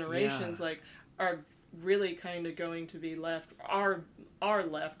younger generations like are really kind of going to be left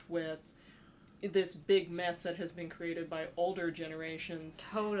left with this big mess that has been created by older generations.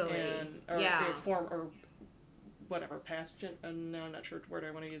 Totally. Or whatever past no, I'm not sure what word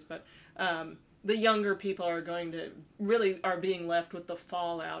I want to use, but the younger people are being left with the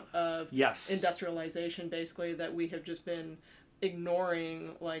fallout of industrialization, basically, that we have just been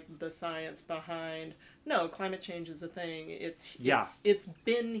ignoring, like the science behind. No, climate change is a thing. It's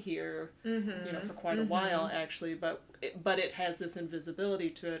been here, for quite a while actually, but it has this invisibility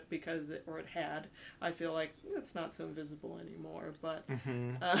to it because it had. I feel like it's not so invisible anymore, but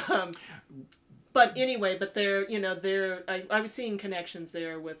but anyway, but I was seeing connections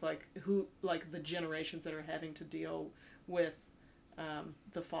there with like the generations that are having to deal with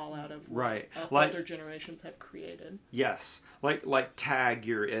the fallout of what older generations have created. Yes, like tag,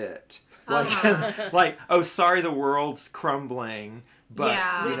 you're it. Like oh, sorry, the world's crumbling, but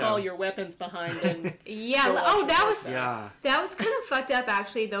leave all your weapons behind. And that was kind of fucked up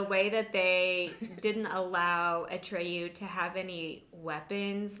actually. The way that they didn't allow Atreyu to have any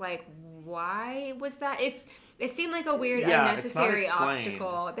weapons, like why was that? It seemed like a weird unnecessary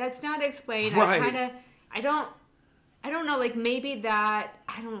obstacle. That's not explained. Right. I don't know, like maybe that,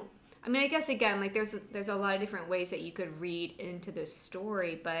 I mean, I guess again, like there's a lot of different ways that you could read into this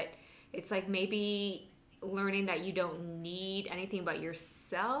story, but it's like maybe learning that you don't need anything about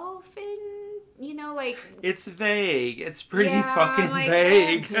yourself and, like... It's vague. It's pretty fucking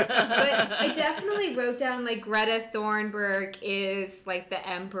vague. But I definitely wrote down, like, Greta Thunberg is, like, the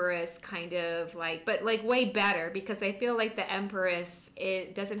Empress kind of, like... But, like, way better because I feel like the Empress,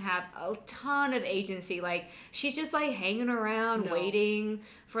 it doesn't have a ton of agency. Like, she's just, like, hanging around waiting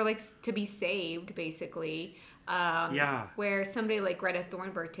for, like, to be saved, basically. Where somebody like Greta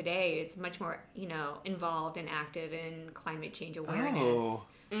Thunberg today is much more, involved and active in climate change awareness. Oh.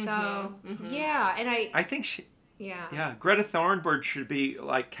 So, and I think she... Yeah, Greta Thunberg should be,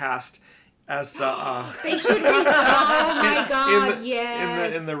 like, cast as the... They should be... Oh, my God,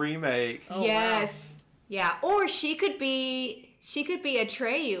 yes. In the remake. Oh, yes. Wow. Yeah, or she could be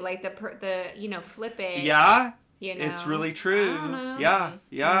Atreyu, like the flippant. Yeah, it's really true.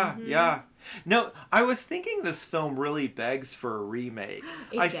 Yeah. No, I was thinking this film really begs for a remake.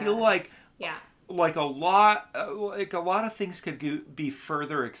 I feel like a lot of things could be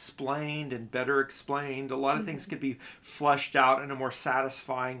further explained and better explained. A lot of things could be fleshed out in a more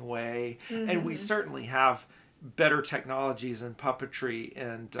satisfying way, and we certainly have better technologies in puppetry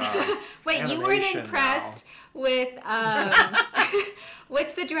and wait, you weren't impressed with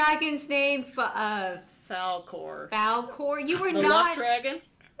what's the dragon's name? Falkor. Falkor. You were the not Luck Dragon.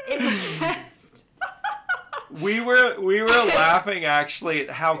 Impressed. We were laughing actually at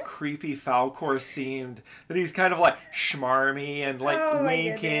how creepy Falkor seemed. That he's kind of like schmarmy and like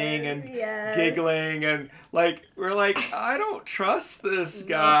winking and giggling and like we're like, I don't trust this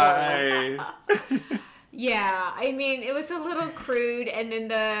guy. Yeah, I mean it was a little crude, and then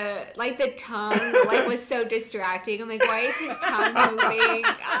the tongue was so distracting. I'm like, why is his tongue moving?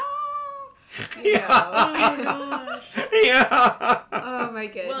 Oh my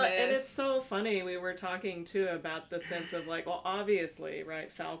goodness. Well, and it's so funny. We were talking too about the sense of like, well, obviously,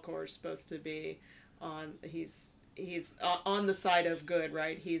 right? Falkor's supposed to be he's on the side of good,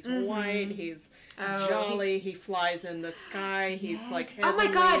 right? He's white. He's jolly. He flies in the sky. He's like heavenly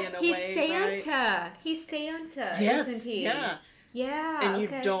in a way. Oh my God, he's Santa. Right? He's Santa, isn't he? Yeah. Yeah. And you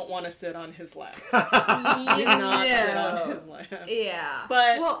don't want to sit on his lap. Do not sit on his lap. Yeah.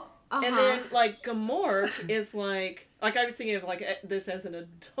 But And then, like, Gamork is like I was thinking of, like, this as an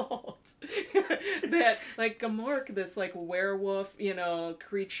adult. That, like, Gamork, this, like, werewolf, you know,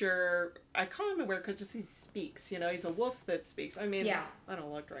 creature. I call him a werewolf because he speaks, you know, he's a wolf that speaks. I mean, yeah. I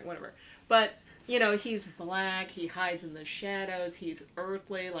don't look right, whatever. But, you know, he's black, he hides in the shadows, he's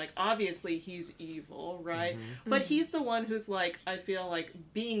earthly, like, obviously he's evil, right? Mm-hmm. But he's the one who's, like, I feel like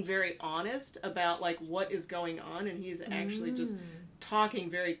being very honest about, like, what is going on, and he's actually just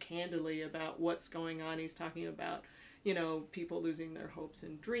talking very candidly about what's going on. He's talking about, you know, people losing their hopes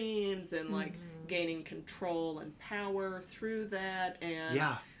and dreams and, like, gaining control and power through that. And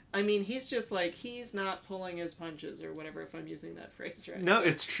Yeah. I mean, he's just like, he's not pulling his punches or whatever, if I'm using that phrase right. No,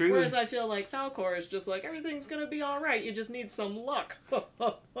 it's true. Whereas I feel like Falkor is just like, everything's going to be all right. You just need some luck.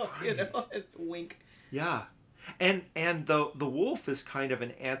 You know, wink. Yeah. And the wolf is kind of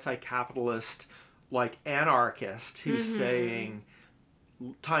an anti-capitalist, like, anarchist who's saying,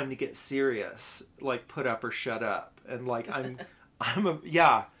 time to get serious, like, put up or shut up. And, like,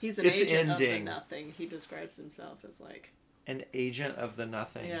 He's an it's agent ending. of the nothing. He describes himself as, like, an agent of the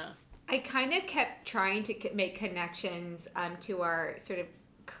nothing. yeah. I kind of kept trying to make connections to our sort of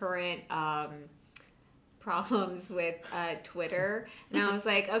current problems with Twitter. And I was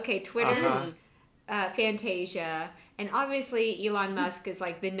like, okay, Twitter's Fantasia, and obviously Elon Musk is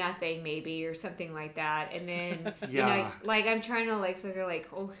like the nothing maybe or something like that. And then you know, like I'm trying to like figure like,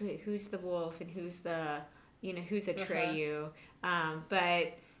 oh, who's the wolf and who's the, you know, who's Atreyu.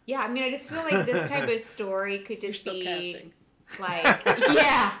 But yeah, I mean, I just feel like this type of story could just be casting. like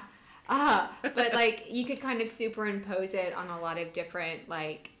yeah. But like you could kind of superimpose it on a lot of different,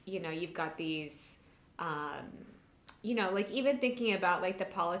 like, you know, you've got these you know, like even thinking about like the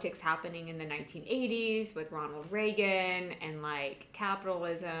politics happening in the 1980s with Ronald Reagan and like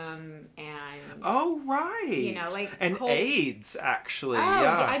capitalism and you know, like and AIDS actually.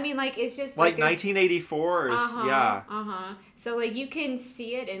 I mean, like it's just like 1984's so like you can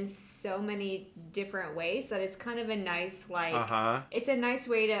see it in so many different ways that it's kind of a nice like it's a nice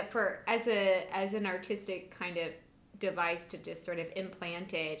way to as an artistic kind of device to just sort of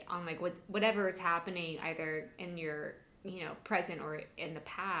implant it on like whatever is happening either in your, you know, present or in the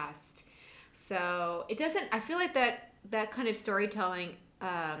past. So it doesn't, I feel like that kind of storytelling,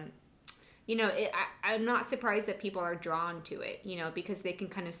 you know, I'm not surprised that people are drawn to it, you know, because they can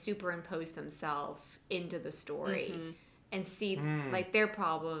kind of superimpose themselves into the story and see like their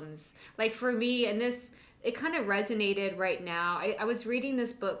problems. Like for me, and this, it kind of resonated right now. I was reading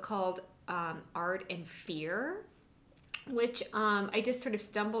this book called Art and Fear, which I just sort of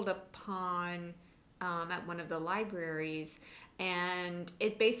stumbled upon at one of the libraries, and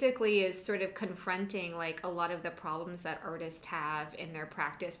it basically is sort of confronting like a lot of the problems that artists have in their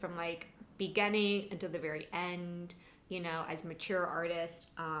practice from like beginning until the very end, you know, as mature artists.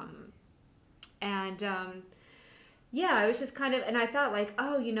 Yeah, it was just kind of, and I thought like,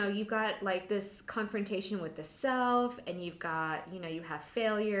 oh, you know, you've got like this confrontation with the self, and you've got, you know, you have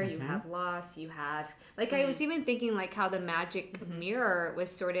failure, you have loss, you have, like, I was even thinking like how the magic mirror was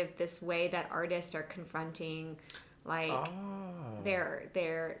sort of this way that artists are confronting like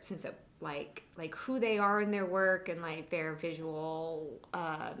their sense of like who they are in their work and like their visual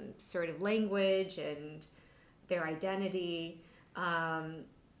sort of language and their identity.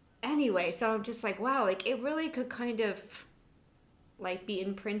 Anyway, so I'm just like, wow, like it really could kind of like be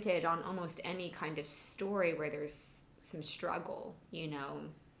imprinted on almost any kind of story where there's some struggle, you know.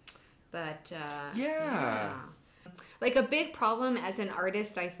 But yeah. Like a big problem as an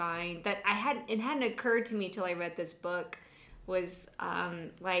artist I find that it hadn't occurred to me till I read this book was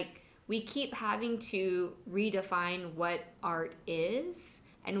like we keep having to redefine what art is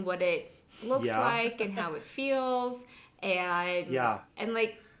and what it looks like and how it feels and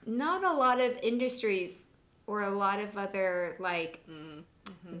like not a lot of industries or a lot of other like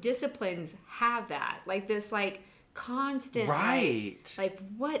disciplines have that, like this like constant like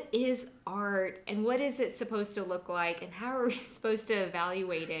what is art and what is it supposed to look like and how are we supposed to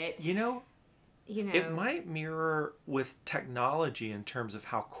evaluate it, you know it might mirror with technology in terms of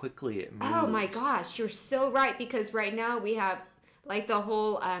how quickly it moves. Oh my gosh, you're so right, because right now we have like the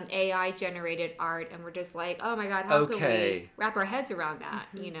whole AI generated art, and we're just like, oh my god, how can we wrap our heads around that,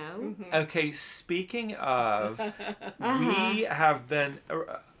 you know? Okay, speaking of, we have been,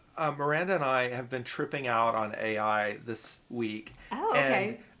 Miranda and I have been tripping out on AI this week. Oh,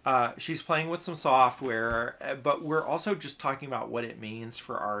 okay. And she's playing with some software, but we're also just talking about what it means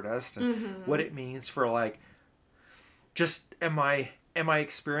for artists and what it means for like, just am I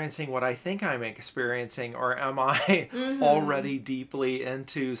experiencing what I think I'm experiencing, or am I already deeply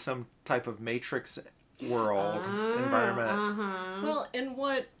into some type of matrix world environment? Well, and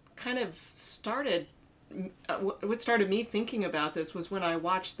what kind of started, what started me thinking about this was when I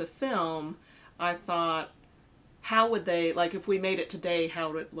watched the film, I thought, how would they, like, if we made it today,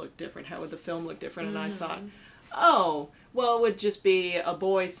 how would it look different? How would the film look different? And I thought, oh, well, it would just be a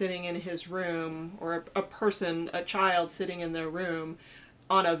boy sitting in his room, or a child sitting in their room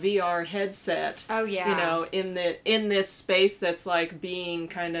on a VR headset. Oh yeah. You know, in this space that's like being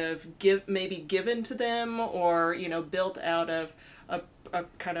kind of maybe given to them, or, you know, built out of a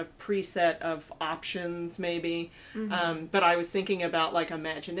kind of preset of options maybe. But I was thinking about like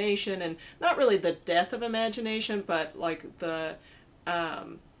imagination, and not really the death of imagination, but like the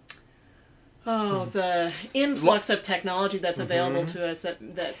the influx of technology that's available to us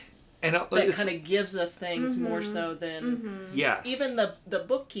that kind of gives us things more so than yes. Even the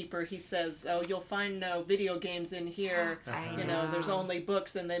bookkeeper, he says, oh, you'll find no video games in here. You know, there's only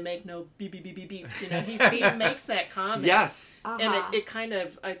books, and they make no beep beep beep beep beeps. You know, he makes that comment. Yes. And it kind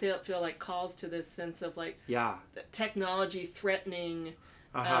of, I feel like, calls to this sense of like technology threatening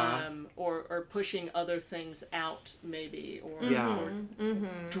or pushing other things out maybe, or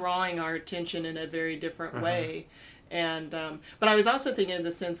drawing our attention in a very different way. And but I was also thinking in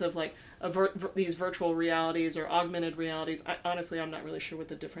the sense of like these virtual realities or augmented realities. Honestly, I'm not really sure what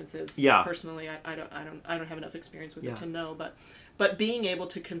the difference is. Personally, I don't have enough experience with it to know. But being able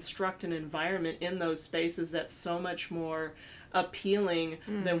to construct an environment in those spaces that's so much more appealing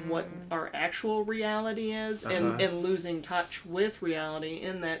than what our actual reality is, and losing touch with reality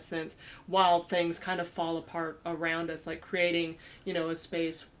in that sense, while things kind of fall apart around us, like creating, you know, a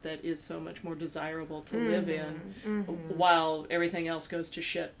space that is so much more desirable to live in, while everything else goes to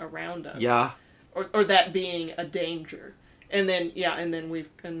shit around us. Or that being a danger. And then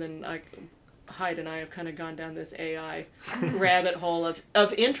Hyde and I have kind of gone down this AI rabbit hole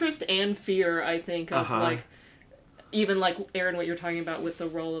of interest and fear, I think, of like, even like, Erin, what you're talking about with the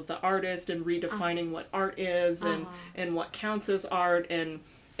role of the artist and redefining what art is, and what counts as art, and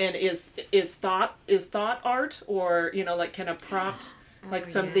is thought art, or, you know, like, can a prompt, like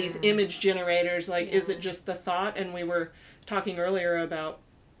some of these image generators, like, is it just the thought? And we were talking earlier about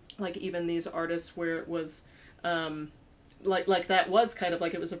like even these artists where it was like that was kind of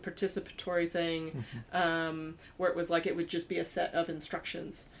like, it was a participatory thing, where it was like it would just be a set of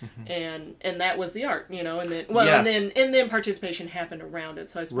instructions, and that was the art, you know, and then and then participation happened around it.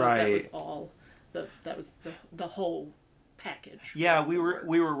 So I suppose that was all that was the whole package. Yeah, we were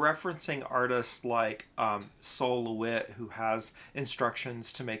referencing artists like Sol LeWitt, who has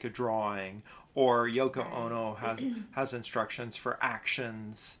instructions to make a drawing, or Yoko Ono has instructions for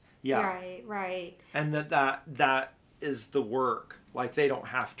actions. Yeah. Right. And that is the work. Like, they don't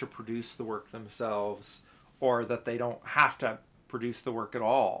have to produce the work themselves, or that they don't have to produce the work at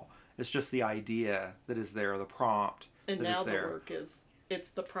all. It's just the idea that is there, the prompt and that now is there. The work it's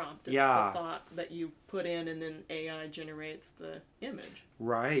the prompt, it's the thought that you put in, and then AI generates the image.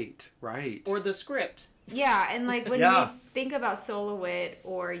 Right. Or the script. Yeah, and like when we think about Sol LeWitt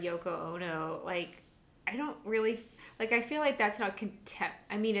or Yoko Ono, like, I don't really, like, I feel like that's not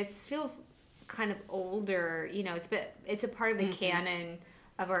I mean, it feels kind of older, you know, it's a part of the canon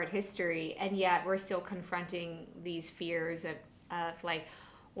of art history, and yet we're still confronting these fears of like,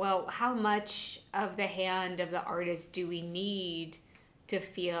 well, how much of the hand of the artist do we need to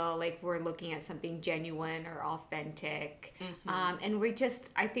feel like we're looking at something genuine or authentic? And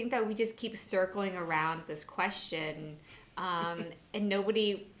I think that we just keep circling around this question, and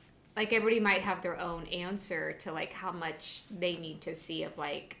nobody, like, everybody might have their own answer to like how much they need to see of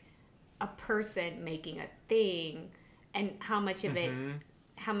like a person making a thing, and how much of it,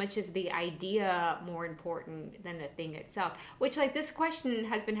 how much is the idea more important than the thing itself, which, like, this question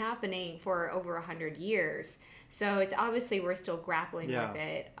has been happening for over 100 years, so it's obviously we're still grappling with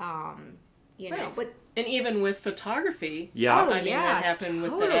it, you know. But and even with photography, that happened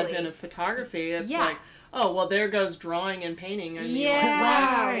with the advent of photography. It's like, oh, well, there goes drawing and painting. I mean,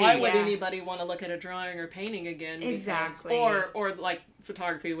 why would anybody want to look at a drawing or painting again? Exactly. Or like,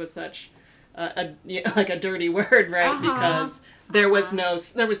 photography was such like a dirty word, right? Because there was no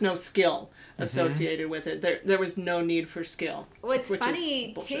skill associated with it. There was no need for skill. What's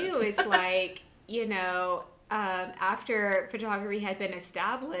funny too is like, you know, after photography had been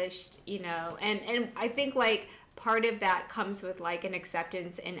established, you know, and I think like part of that comes with like an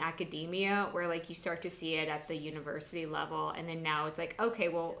acceptance in academia, where like you start to see it at the university level, and then now it's like, okay,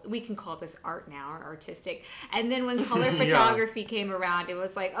 well, we can call this art now, or artistic. And then when color photography came around, it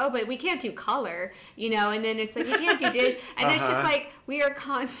was like, oh, but we can't do color, you know. And then it's like, you can't do and it's just like, we are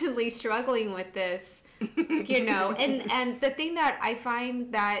constantly struggling with this, you know. And the thing that I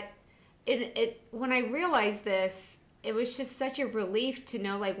find that it when I realized this, it was just such a relief to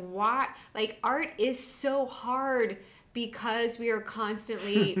know, like, why, like, art is so hard because we are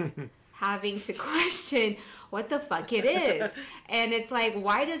constantly having to question what the fuck it is. And it's like,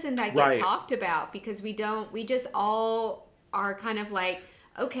 why doesn't that get talked about? Because we just all are kind of like,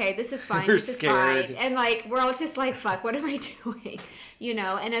 okay, this is fine, this is fine. And like, we're all just like, fuck, what am I doing? You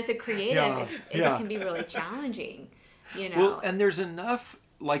know, and as a creative, it can be really challenging, you know. Well, and there's enough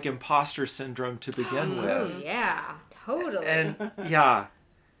like imposter syndrome to begin with. Yeah, totally.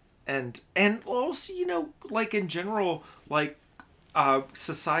 And and also, you know, like in general, like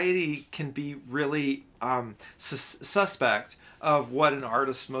society can be really suspect of what an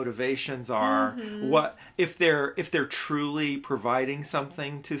artist's motivations are, what if they're truly providing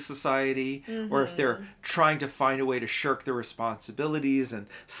something to society, or if they're trying to find a way to shirk their responsibilities and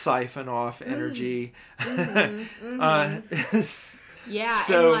siphon off energy. Yeah,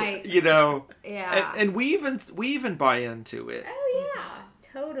 so and like, you know, yeah, and we even buy into it. Oh yeah,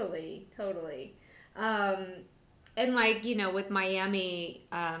 totally. And like, you know, with Miami,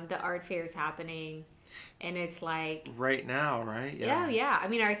 the art fair is happening, and it's like right now, right? Yeah. Yeah. I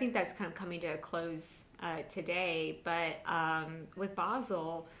mean, I think that's kind of coming to a close today, but with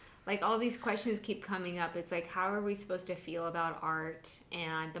Basel, like all these questions keep coming up. It's like, how are we supposed to feel about art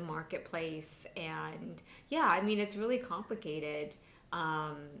and the marketplace? And yeah, I mean, it's really complicated.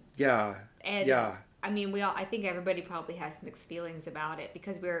 I mean, I think everybody probably has mixed feelings about it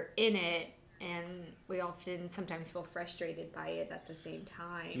because we're in it, and we often sometimes feel frustrated by it at the same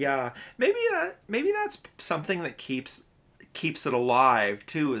time. Yeah, maybe that's something that keeps it alive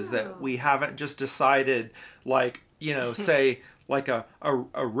too, is that we haven't just decided, like, you know, say like a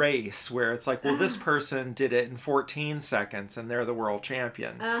race where it's like, well, this person did it in 14 seconds and they're the world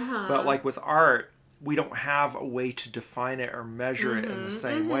champion. But like with art, we don't have a way to define it or measure it in the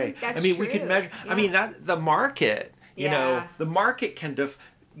same way. That's I mean, true. we could measure. Yeah. I mean, that the market, you know, the market can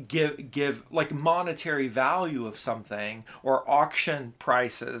give like monetary value of something, or auction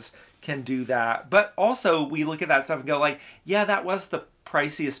prices can do that. But also we look at that stuff and go like, yeah, that was the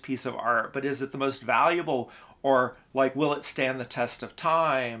priciest piece of art, but is it the most valuable, or like, will it stand the test of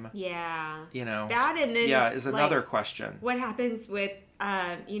time? Yeah. You know, that, and then is another like, question. What happens with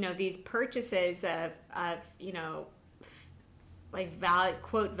you know, these purchases of you know, like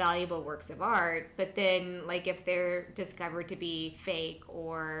quote valuable works of art, but then like if they're discovered to be fake,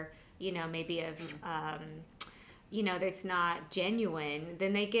 or you know, maybe of you know, that's not genuine,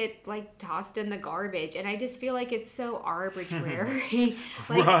 then they get like tossed in the garbage. And I just feel like it's so arbitrary.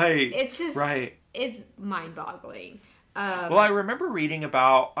 Like, it's just it's mind-boggling. Well, I remember reading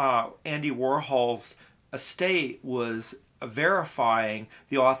about Andy Warhol's estate was verifying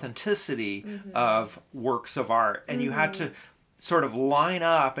the authenticity of works of art, and you had to sort of line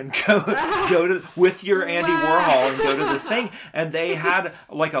up and go to with your Andy Warhol and go to this thing, and they had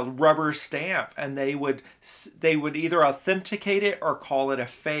like a rubber stamp, and they would either authenticate it or call it a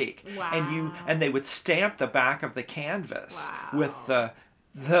fake. And they would stamp the back of the canvas with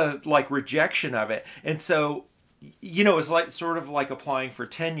the like rejection of it. And so, you know, it's like sort of like applying for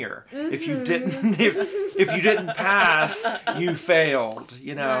tenure. If you didn't if you didn't pass, you failed,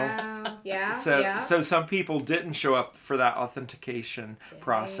 you know. So some people didn't show up for that authentication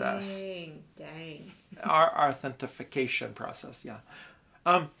process. Dang. Our authentication process, yeah.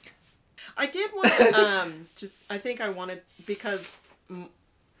 I did want to just, I think I wanted, because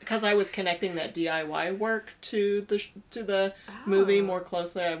I was connecting that DIY work to the movie more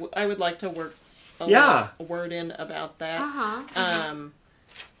closely. I would like to work a word in about that.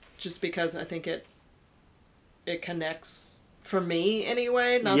 Just because I think it connects for me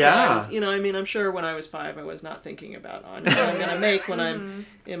anyway. Not that I was, you know, I mean, I'm sure when I was 5, I was not thinking about what I'm going to make when I'm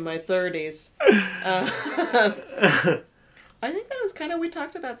in my 30s. I think that was kind of, we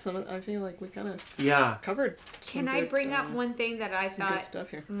talked about some of, I feel like we kind of covered some Can I bring up one thing that I thought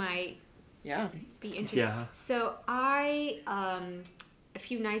might be interesting? Yeah. So I, a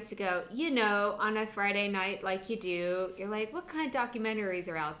few nights ago, you know, on a Friday night like you do, you're like, what kind of documentaries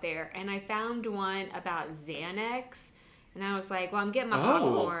are out there? And I found one about Xanax, and I was like, well, I'm getting my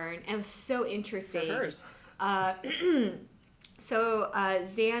popcorn. And it was so interesting. So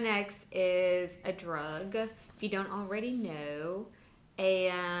Xanax is a drug, if you don't already know,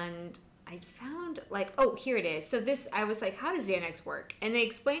 and I found like, oh, here it is. So this, I was like, how does Xanax work? And they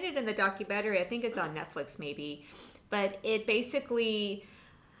explained it in the documentary. I think it's on Netflix maybe, but it basically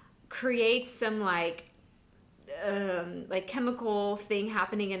creates some like chemical thing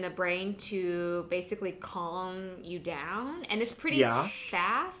happening in the brain to basically calm you down, and it's pretty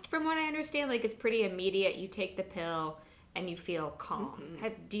fast from what I understand. Like, it's pretty immediate. You take the pill and you feel calm.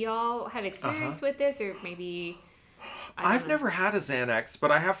 Do y'all have experience with this, or maybe? I've never had a Xanax,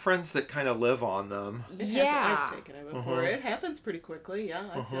 but I have friends that kind of live on them. Yeah. I've taken it before. It happens pretty quickly. Yeah,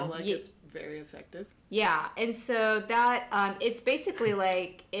 I feel like it's very effective. Yeah, and so that it's basically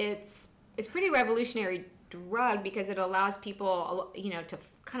like it's pretty revolutionary drug because it allows people, to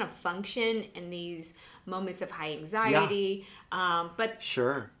kind of function in these moments of high anxiety. But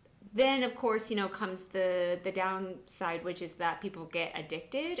sure. Then, of course, comes the downside, which is that people get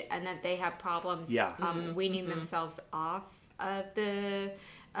addicted and that they have problems weaning themselves off of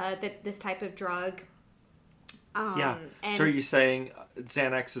this type of drug. And so are you saying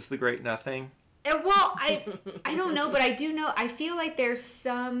Xanax is the great nothing? Well, I don't know, but I do know. I feel like there's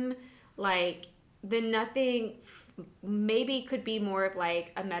some, like, the nothing maybe could be more of,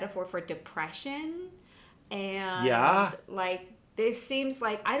 like, a metaphor for depression. And, like, there seems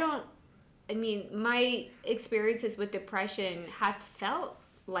like my experiences with depression have felt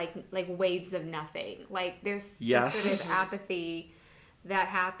like waves of nothing. Like there's this sort of apathy that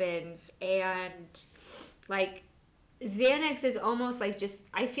happens, and like Xanax is almost like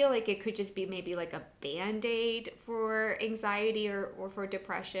I feel like it could just be maybe like a Band-Aid for anxiety or for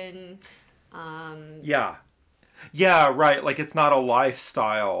depression. Yeah, right. Like it's not a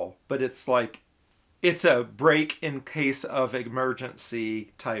lifestyle, but it's like it's a break in case of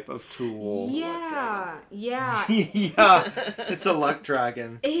emergency type of tool. Yeah. Yeah, it's a luck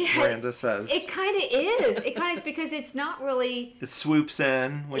dragon, Miranda says. It kind of is. It kind of is because it's not really... It swoops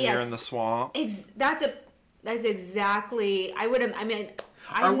in when you're in the swamp. That's exactly...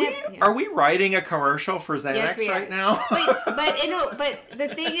 Are we writing a commercial for Xanax right now? but the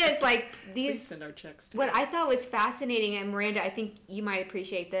thing is, like, these... Send our checks to what I thought was fascinating, and Miranda, I think you might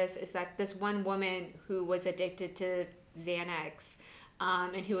appreciate this, is that this one woman who was addicted to Xanax,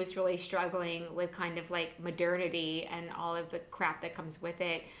 and who was really struggling with kind of like modernity and all of the crap that comes with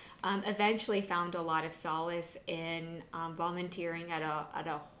it, eventually found a lot of solace in volunteering at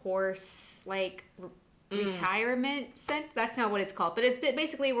a horse, like... retirement center. That's not what it's called, but it's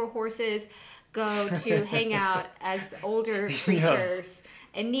basically where horses go to hang out as older creatures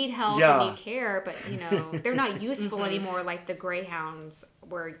and need help and need care, but they're not useful anymore like the greyhounds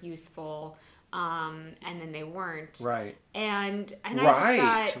were useful, and then they weren't. Right. And I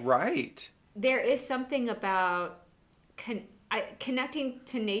just thought there is something about connecting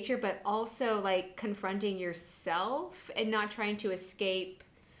to nature, but also like confronting yourself and not trying to escape,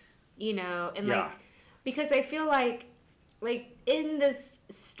 and because I feel like in this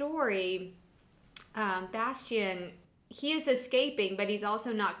story, Bastian, he is escaping, but he's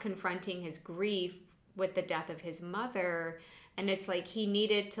also not confronting his grief with the death of his mother. And it's like he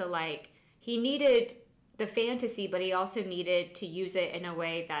needed the fantasy, but he also needed to use it in a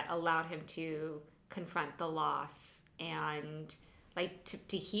way that allowed him to confront the loss and like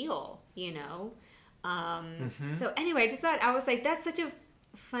to heal, So anyway, I just thought, I was like, that's such a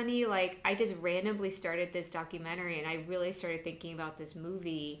funny, like, I just randomly started this documentary and I really started thinking about this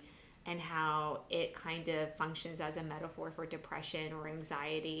movie and how it kind of functions as a metaphor for depression or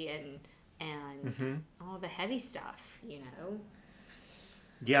anxiety and all the heavy stuff,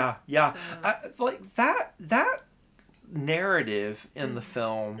 Yeah. So. Like that narrative in the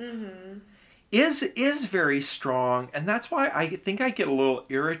film is very strong, and that's why I think I get a little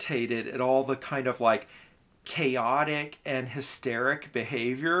irritated at all the kind of like chaotic and hysteric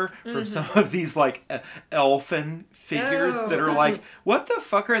behavior from some of these like elfin figures that are like, what the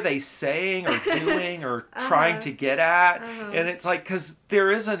fuck are they saying or doing or trying to get at? And it's like, because there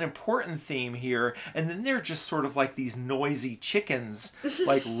is an important theme here, and then they're just sort of like these noisy chickens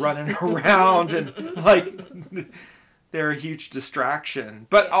like running around and like they're a huge distraction.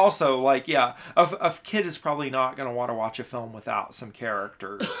 But also, like, a kid is probably not going to want to watch a film without some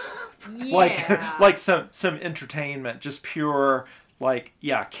characters. Like some entertainment, just pure, like,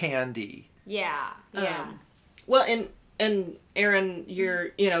 candy. Yeah. Well, and Aaron,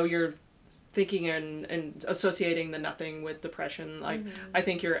 you're thinking and associating the nothing with depression. Like, I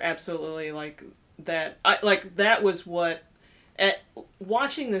think you're absolutely like that. That was what...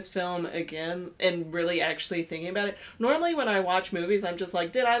 watching this film again and really actually thinking about it, normally when I watch movies I'm just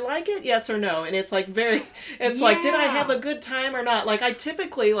like, did I like it, yes or no? And it's like like, did I have a good time or not? Like I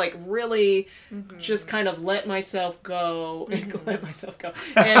typically like really just kind of let myself go and don't let yourself go.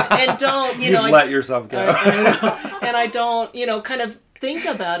 I know. And I don't kind of think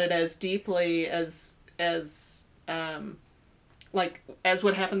about it as deeply as like as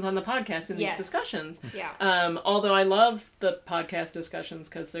what happens on the podcast in these discussions. Yeah. Although I love the podcast discussions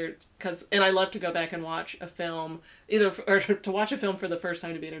and I love to go back and watch a film or to watch a film for the first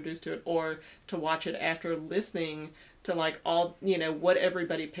time to be introduced to it, or to watch it after listening to like all what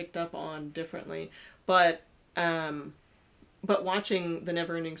everybody picked up on differently. But but watching The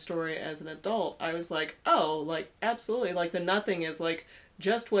Neverending Story as an adult, I was like, oh, like, absolutely. Like, the nothing is, like,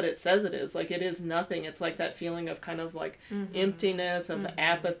 just what it says it is. Like, it is nothing. It's like that feeling of kind of, like, emptiness, of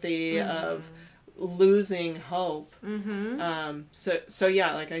apathy, of losing hope. So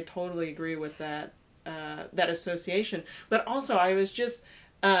yeah, like, I totally agree with that, that association. But also, I was just,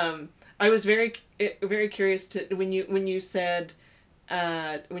 I was very, very curious to, when you said,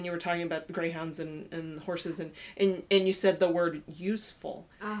 when you were talking about the greyhounds and horses, and you said the word useful.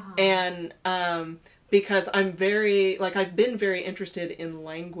 And because I'm very, like, I've been very interested in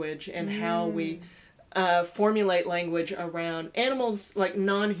language and how we formulate language around animals, like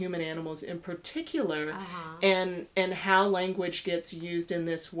non-human animals in particular, and how language gets used in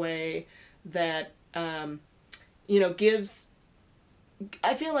this way that, gives,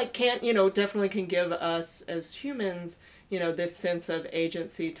 I feel like definitely can give us as humans, this sense of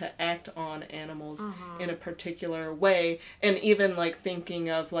agency to act on animals in a particular way. And even like thinking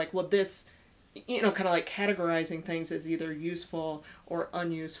of like, well, this, kind of like categorizing things as either useful or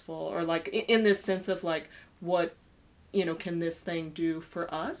unuseful, or like in this sense of like, what, can this thing do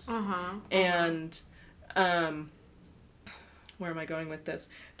for us? And, where am I going with this?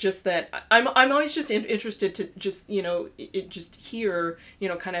 Just that I'm always just interested to just, just hear,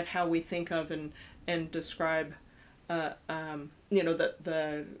 kind of how we think of and describe, the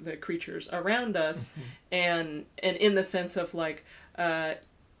creatures around us, and in the sense of like, a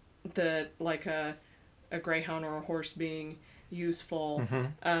greyhound or a horse being useful,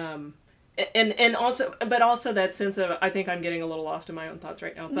 and also that sense of, I think I'm getting a little lost in my own thoughts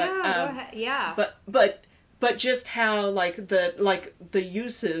right now, but no, go ahead. Yeah. But just how like the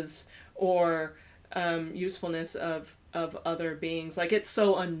uses or usefulness of other beings, like it's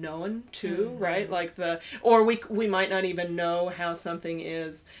so unknown too, right? Like or we might not even know how something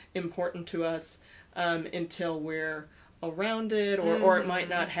is important to us until we're around it, or it might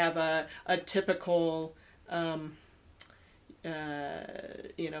not have a typical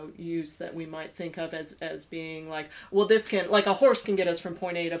use that we might think of as being like, well, this can, like a horse can get us from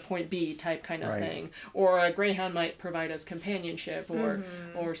point A to point B type kind of thing, or a greyhound might provide us companionship,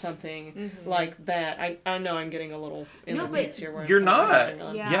 or something like that. I know I'm getting a little in the weeds here. Where you're not.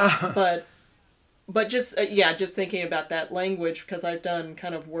 But just just thinking about that language, because I've done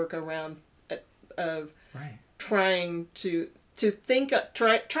kind of work around of trying to think,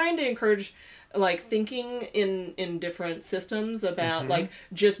 trying to encourage like thinking in different systems about like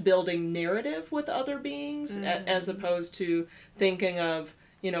just building narrative with other beings, as opposed to thinking of,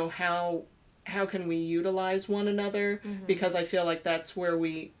 how can we utilize one another, because I feel like that's where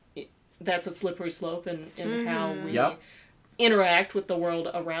that's a slippery slope in how we interact with the world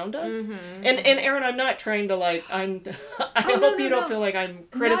around us. And Erin, I'm not trying to like, I hope you don't feel like I'm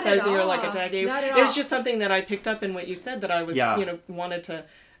criticizing or like attacking you. It was just something that I picked up in what you said that I was wanted to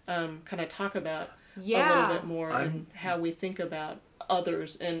kind of talk about a little bit more, and how we think about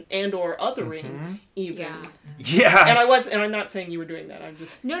others and or othering even. Yes. And I'm not saying you were doing that. I'm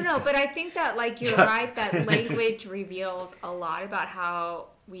just No, but I think that like you're right, that language reveals a lot about how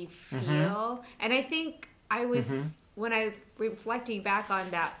we feel. And I think I was when I reflecting back on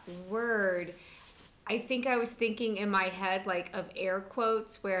that word, I think I was thinking in my head like of air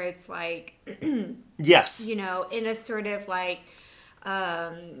quotes, where it's like yes, in a sort of like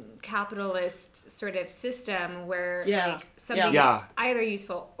capitalist sort of system where like something is either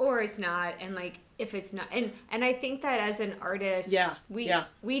useful or it's not, and like if it's not, and I think that as an artist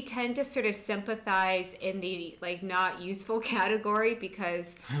we tend to sort of sympathize in the like not useful category,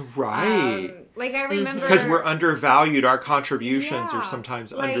 because like I remember, because we're undervalued, our contributions are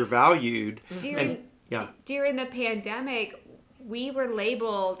sometimes like, undervalued during the pandemic,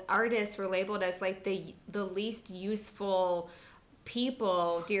 artists were labeled as like the least useful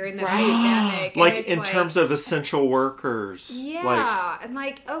people during the pandemic, like in terms of essential workers, and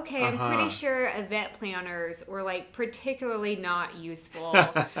like okay, I'm pretty sure event planners were like particularly not useful,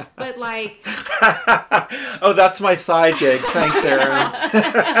 but like oh, that's my side gig, thanks Erin.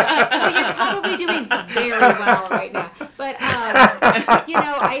 well, you're probably doing very well right now, but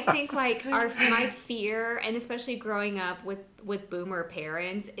I think like my fear, and especially growing up with boomer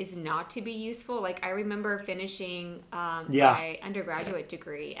parents, is not to be useful. Like I remember finishing my undergraduate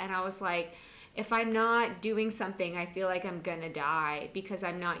degree, and I was like, if I'm not doing something, I feel like I'm gonna die because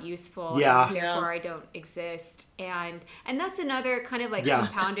I'm not useful, and therefore I don't exist. And that's another kind of like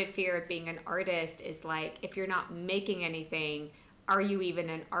compounded fear of being an artist, is like, if you're not making anything, are you even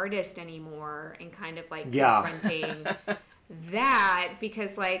an artist anymore? And kind of like confronting that,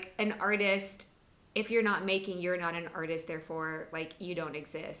 because like an artist if you're not making, you're not an artist, therefore, like, you don't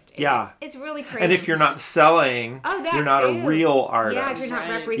exist. And Yeah. It's really crazy. And if you're not selling, you're not a real artist. Yeah, if you're not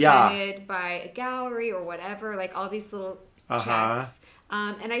represented by a gallery or whatever, like all these little checks.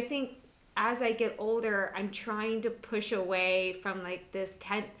 And I think as I get older, I'm trying to push away from like this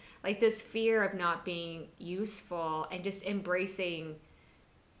fear of not being useful and just embracing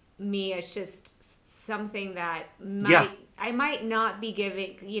me as just something that I might not be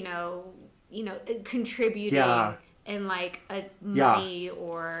giving, contributing in like a money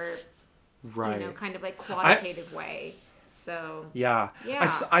or kind of like quantitative way. So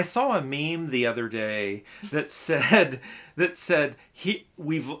I saw a meme the other day that said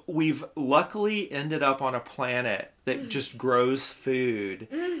we've luckily ended up on a planet that just grows food,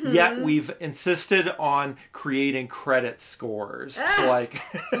 yet we've insisted on creating credit scores to like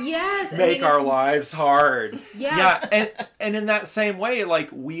make our lives hard. And in that same way, like,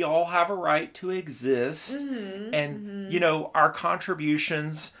 we all have a right to exist, and our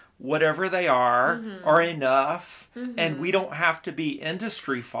contributions, whatever they are enough, and we don't have to be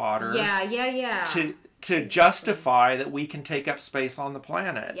industry fodder to justify that we can take up space on the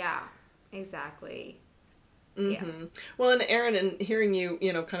planet. Yeah, exactly. Yeah. Well, and Erin, and hearing you,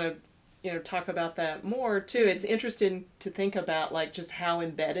 kind of, talk about that more too, it's interesting to think about like just how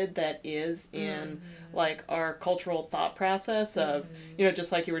embedded that is in like our cultural thought process of,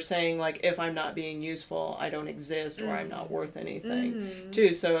 just like you were saying, like, if I'm not being useful, I don't exist, or I'm not worth anything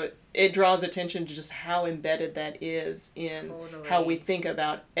too. So it draws attention to just how embedded that is in how we think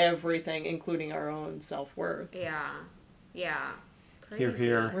about everything, including our own self-worth. Yeah. Hear,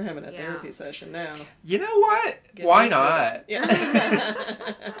 hear. We're having a therapy session now. You know what? Why not?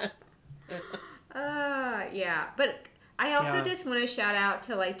 But I also just want to shout out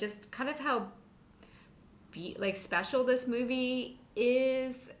to like just kind of how special this movie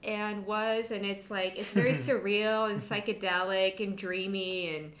is and was, and it's like it's very surreal and psychedelic and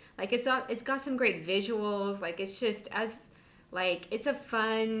dreamy, and like it's got some great visuals. Like, it's just it's a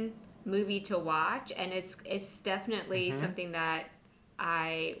fun movie to watch, and it's definitely something that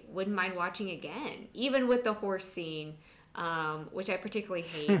I wouldn't mind watching again, even with the horse scene, which I particularly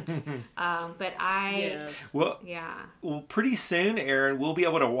hate. But well, pretty soon, Erin, we'll be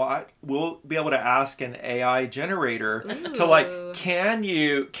able to ask an AI generator to like, can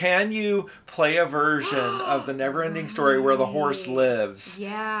you play a version of the Neverending Story where the horse lives?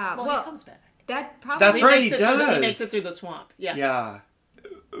 Yeah. Well, he comes back. That's right, he does. He makes it through the swamp. Yeah.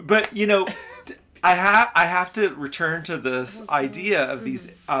 But I have to return to this idea of these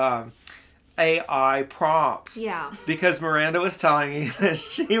AI prompts. Yeah. Because Miranda was telling me that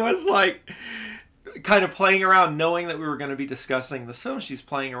she was like kind of playing around, knowing that we were going to be discussing the film. She's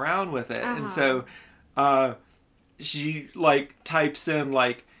playing around with it. And so she like types in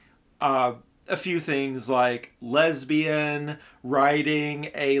like a few things like lesbian, riding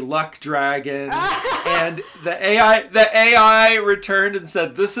a luck dragon, and the AI returned and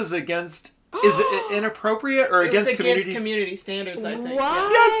said, this is against, is it inappropriate or against community standards, I think.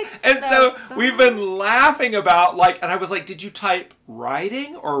 What? Yes. And so we've been laughing about like, and I was like, did you type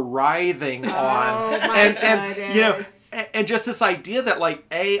riding or writhing on? And and just this idea that like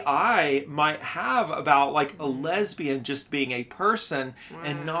AI might have about like a lesbian just being a person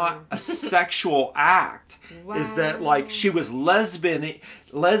and not a sexual act is that like she was lesbianing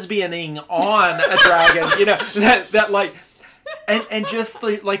on a dragon, that like, and just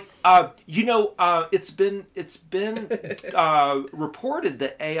like it's been reported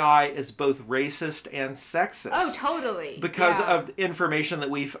that AI is both racist and sexist. Oh, totally. Because of the information that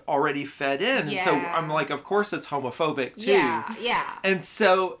we've already fed in. Yeah. So I'm like, of course it's homophobic too. Yeah. And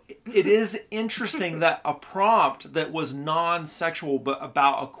so it is interesting that a prompt that was non-sexual but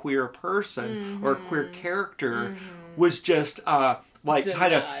about a queer person or a queer character was just like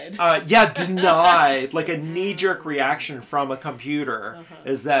denied. Denied. Like a knee-jerk reaction from a computer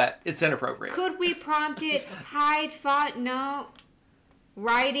is that it's inappropriate. Could we prompt it hide font no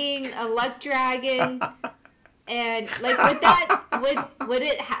riding a luck dragon, and like would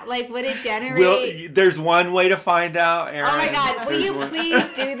it generate? There's one way to find out, Erin. Oh my God! Will you please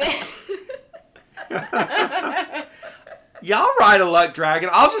do that? Y'all ride a luck dragon.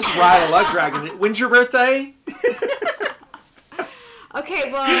 I'll just ride a luck dragon. When's your birthday?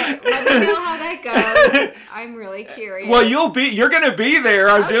 Okay, well, let me know how that goes. I'm really curious. Well, you're gonna be there.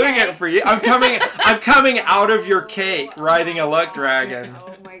 I'm doing it for you. I'm coming out of your cake riding a luck dragon.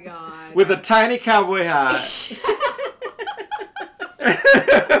 Oh my God. With a tiny cowboy hat.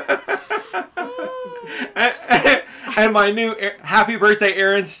 and my new happy birthday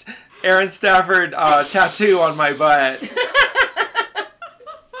Aaron Stafford tattoo on my butt.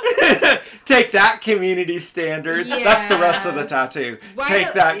 Take that, community standards. That's the rest of the tattoo.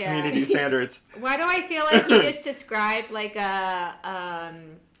 Take that, community standards. Why do I feel like you just described like a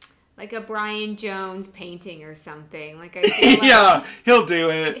Brian Jones painting or something? Like I feel like yeah, he'll do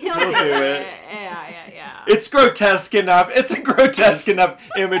it. He'll do it. Yeah. It's grotesque enough. It's a grotesque enough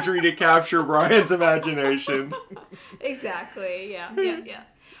imagery to capture Brian's imagination. Exactly. Yeah.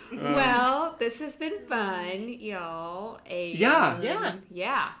 Well, this has been fun, y'all.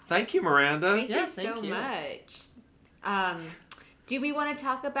 Yeah. Thank you, Miranda. Thank you so much. Do we want to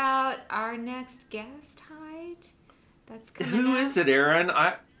talk about our next guest, Hyde? That's coming Who up? is it, Aaron?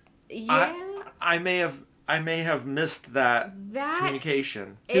 I may have missed that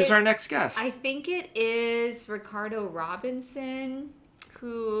communication. Who's our next guest? I think it is Ricardo Robinson,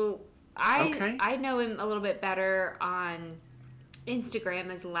 who I know him a little bit better on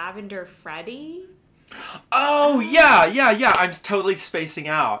Instagram as Lavender Freddy. Oh, yeah. I'm totally spacing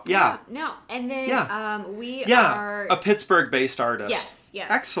out. Yeah. No, and then we are a Pittsburgh-based artist. Yes.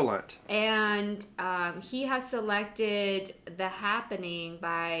 Excellent. And he has selected The Happening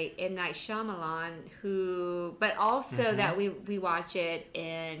by M. Night Shyamalan, but also that we watch it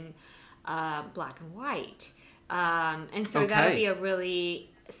in black and white. And so that'll be a really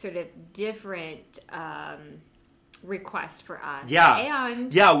sort of different request for us.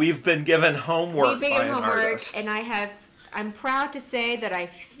 And we've been given homework artist. And I'm proud to say that I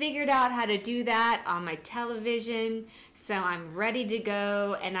figured out how to do that on my television, so I'm ready to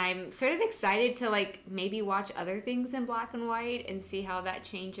go, and I'm sort of excited to like maybe watch other things in black and white and see how that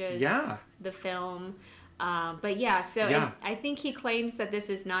changes the film. I think he claims that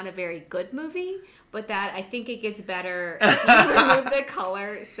this is not a very good movie, but that I think it gets better if you remove the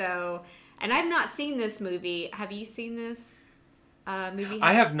color. So. And I've not seen this movie. Have you seen this movie?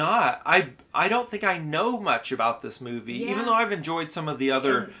 I have not. I don't think I know much about this movie, even though I've enjoyed some of the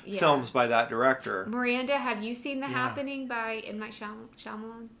other films by that director. Miranda, have you seen The Happening by M. Night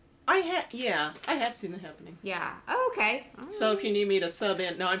Shyamalan? I have seen The Happening. Yeah. Oh, okay. So if you need me to sub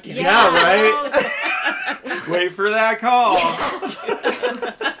in, no, I'm kidding. Yeah, right? Wait for that call.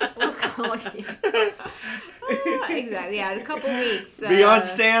 We'll call you. Exactly. Yeah, in a couple weeks. Be on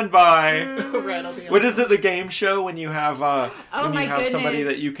standby. Right, I'll be on. What is it? The game show when you have somebody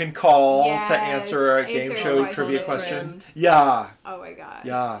that you can call to answer a game show trivia question. Yeah. Oh my gosh.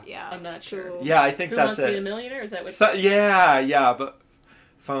 Yeah. I'm not sure. Yeah, I think Who that's Wants to Be a Millionaire? Is that what? But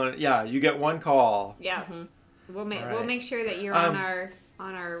phone. Yeah, you get one call. Yeah. Mm-hmm. We'll make sure that you're on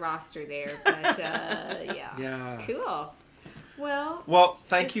our roster there. But yeah. Cool. Well,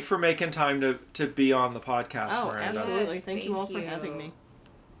 thank you for making time to be on the podcast, Miranda. Absolutely. Thank you all for having me.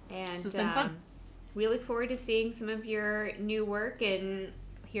 And this has been fun. We look forward to seeing some of your new work and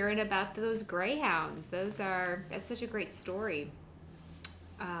hearing about those greyhounds. That's such a great story.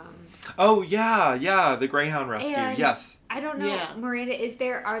 The Greyhound Rescue. Yes. I don't know, Miranda.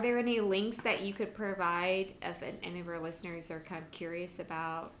 Are there any links that you could provide if any of our listeners are kind of curious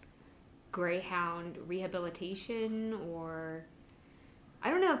about greyhound rehabilitation, or I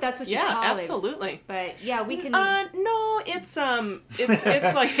don't know if that's what you call it. Yeah, absolutely. But we can. No, it's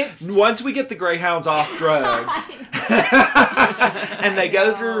like it's. Once we get the greyhounds off drugs, and they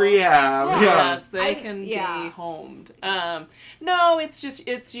go through rehab, yes, they can be homed. No,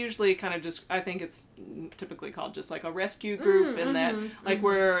 it's usually kind of just. I think it's typically called just like a rescue group, that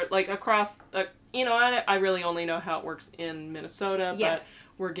we're like across. I really only know how it works in Minnesota, but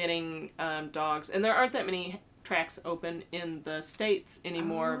we're getting dogs, and there aren't that many tracks open in the States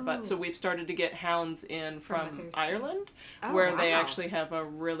anymore, but so we've started to get hounds in from Ireland, where they actually have a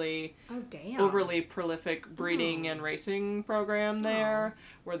really overly prolific breeding and racing program there,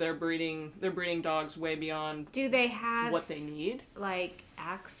 where they're breeding dogs way beyond Do they have what they need. Like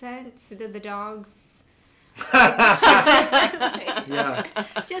accents? Do the dogs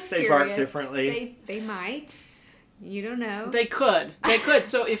just they curious. Bark differently. They might. You don't know. They could.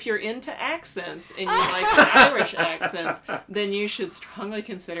 So if you're into accents and you like Irish accents, then you should strongly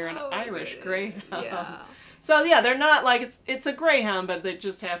consider an Irish Greyhound. Yeah. So they're not like it's a Greyhound, but it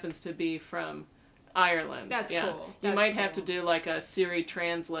just happens to be from Ireland. That's cool. You might have to do like a Siri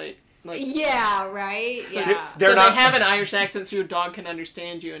translate. Like, right. So they have an Irish accent so your dog can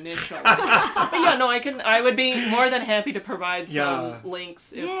understand you initially. But I would be more than happy to provide some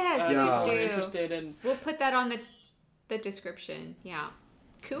links if people are interested in. We'll put that on the description. Yeah.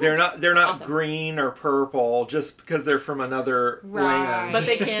 Cool. They're not green or purple just because they're from another land. But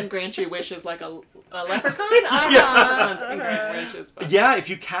they can grant you wishes like a leprechaun? Leprechauns can grant wishes. But... Yeah, if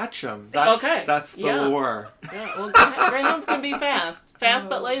you catch them. That's the lore. Yeah, well, greyhounds can be fast. Fast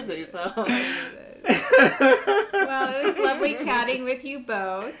but lazy, so... Well, it was lovely chatting with you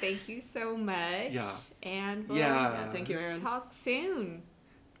both. Thank you so much. Yeah. And we'll Thank you, Erin. talk soon.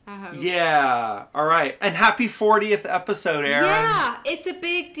 I hope. Yeah. All right. And happy 40th episode, Erin. Yeah, it's a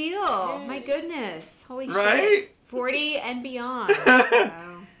big deal. Yay. My goodness. Holy Right? shit. 40 and beyond.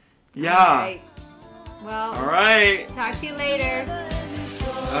 So, Yeah. All right. Well, All right. talk to you later.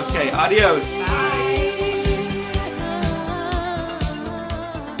 Okay. Adios. Bye.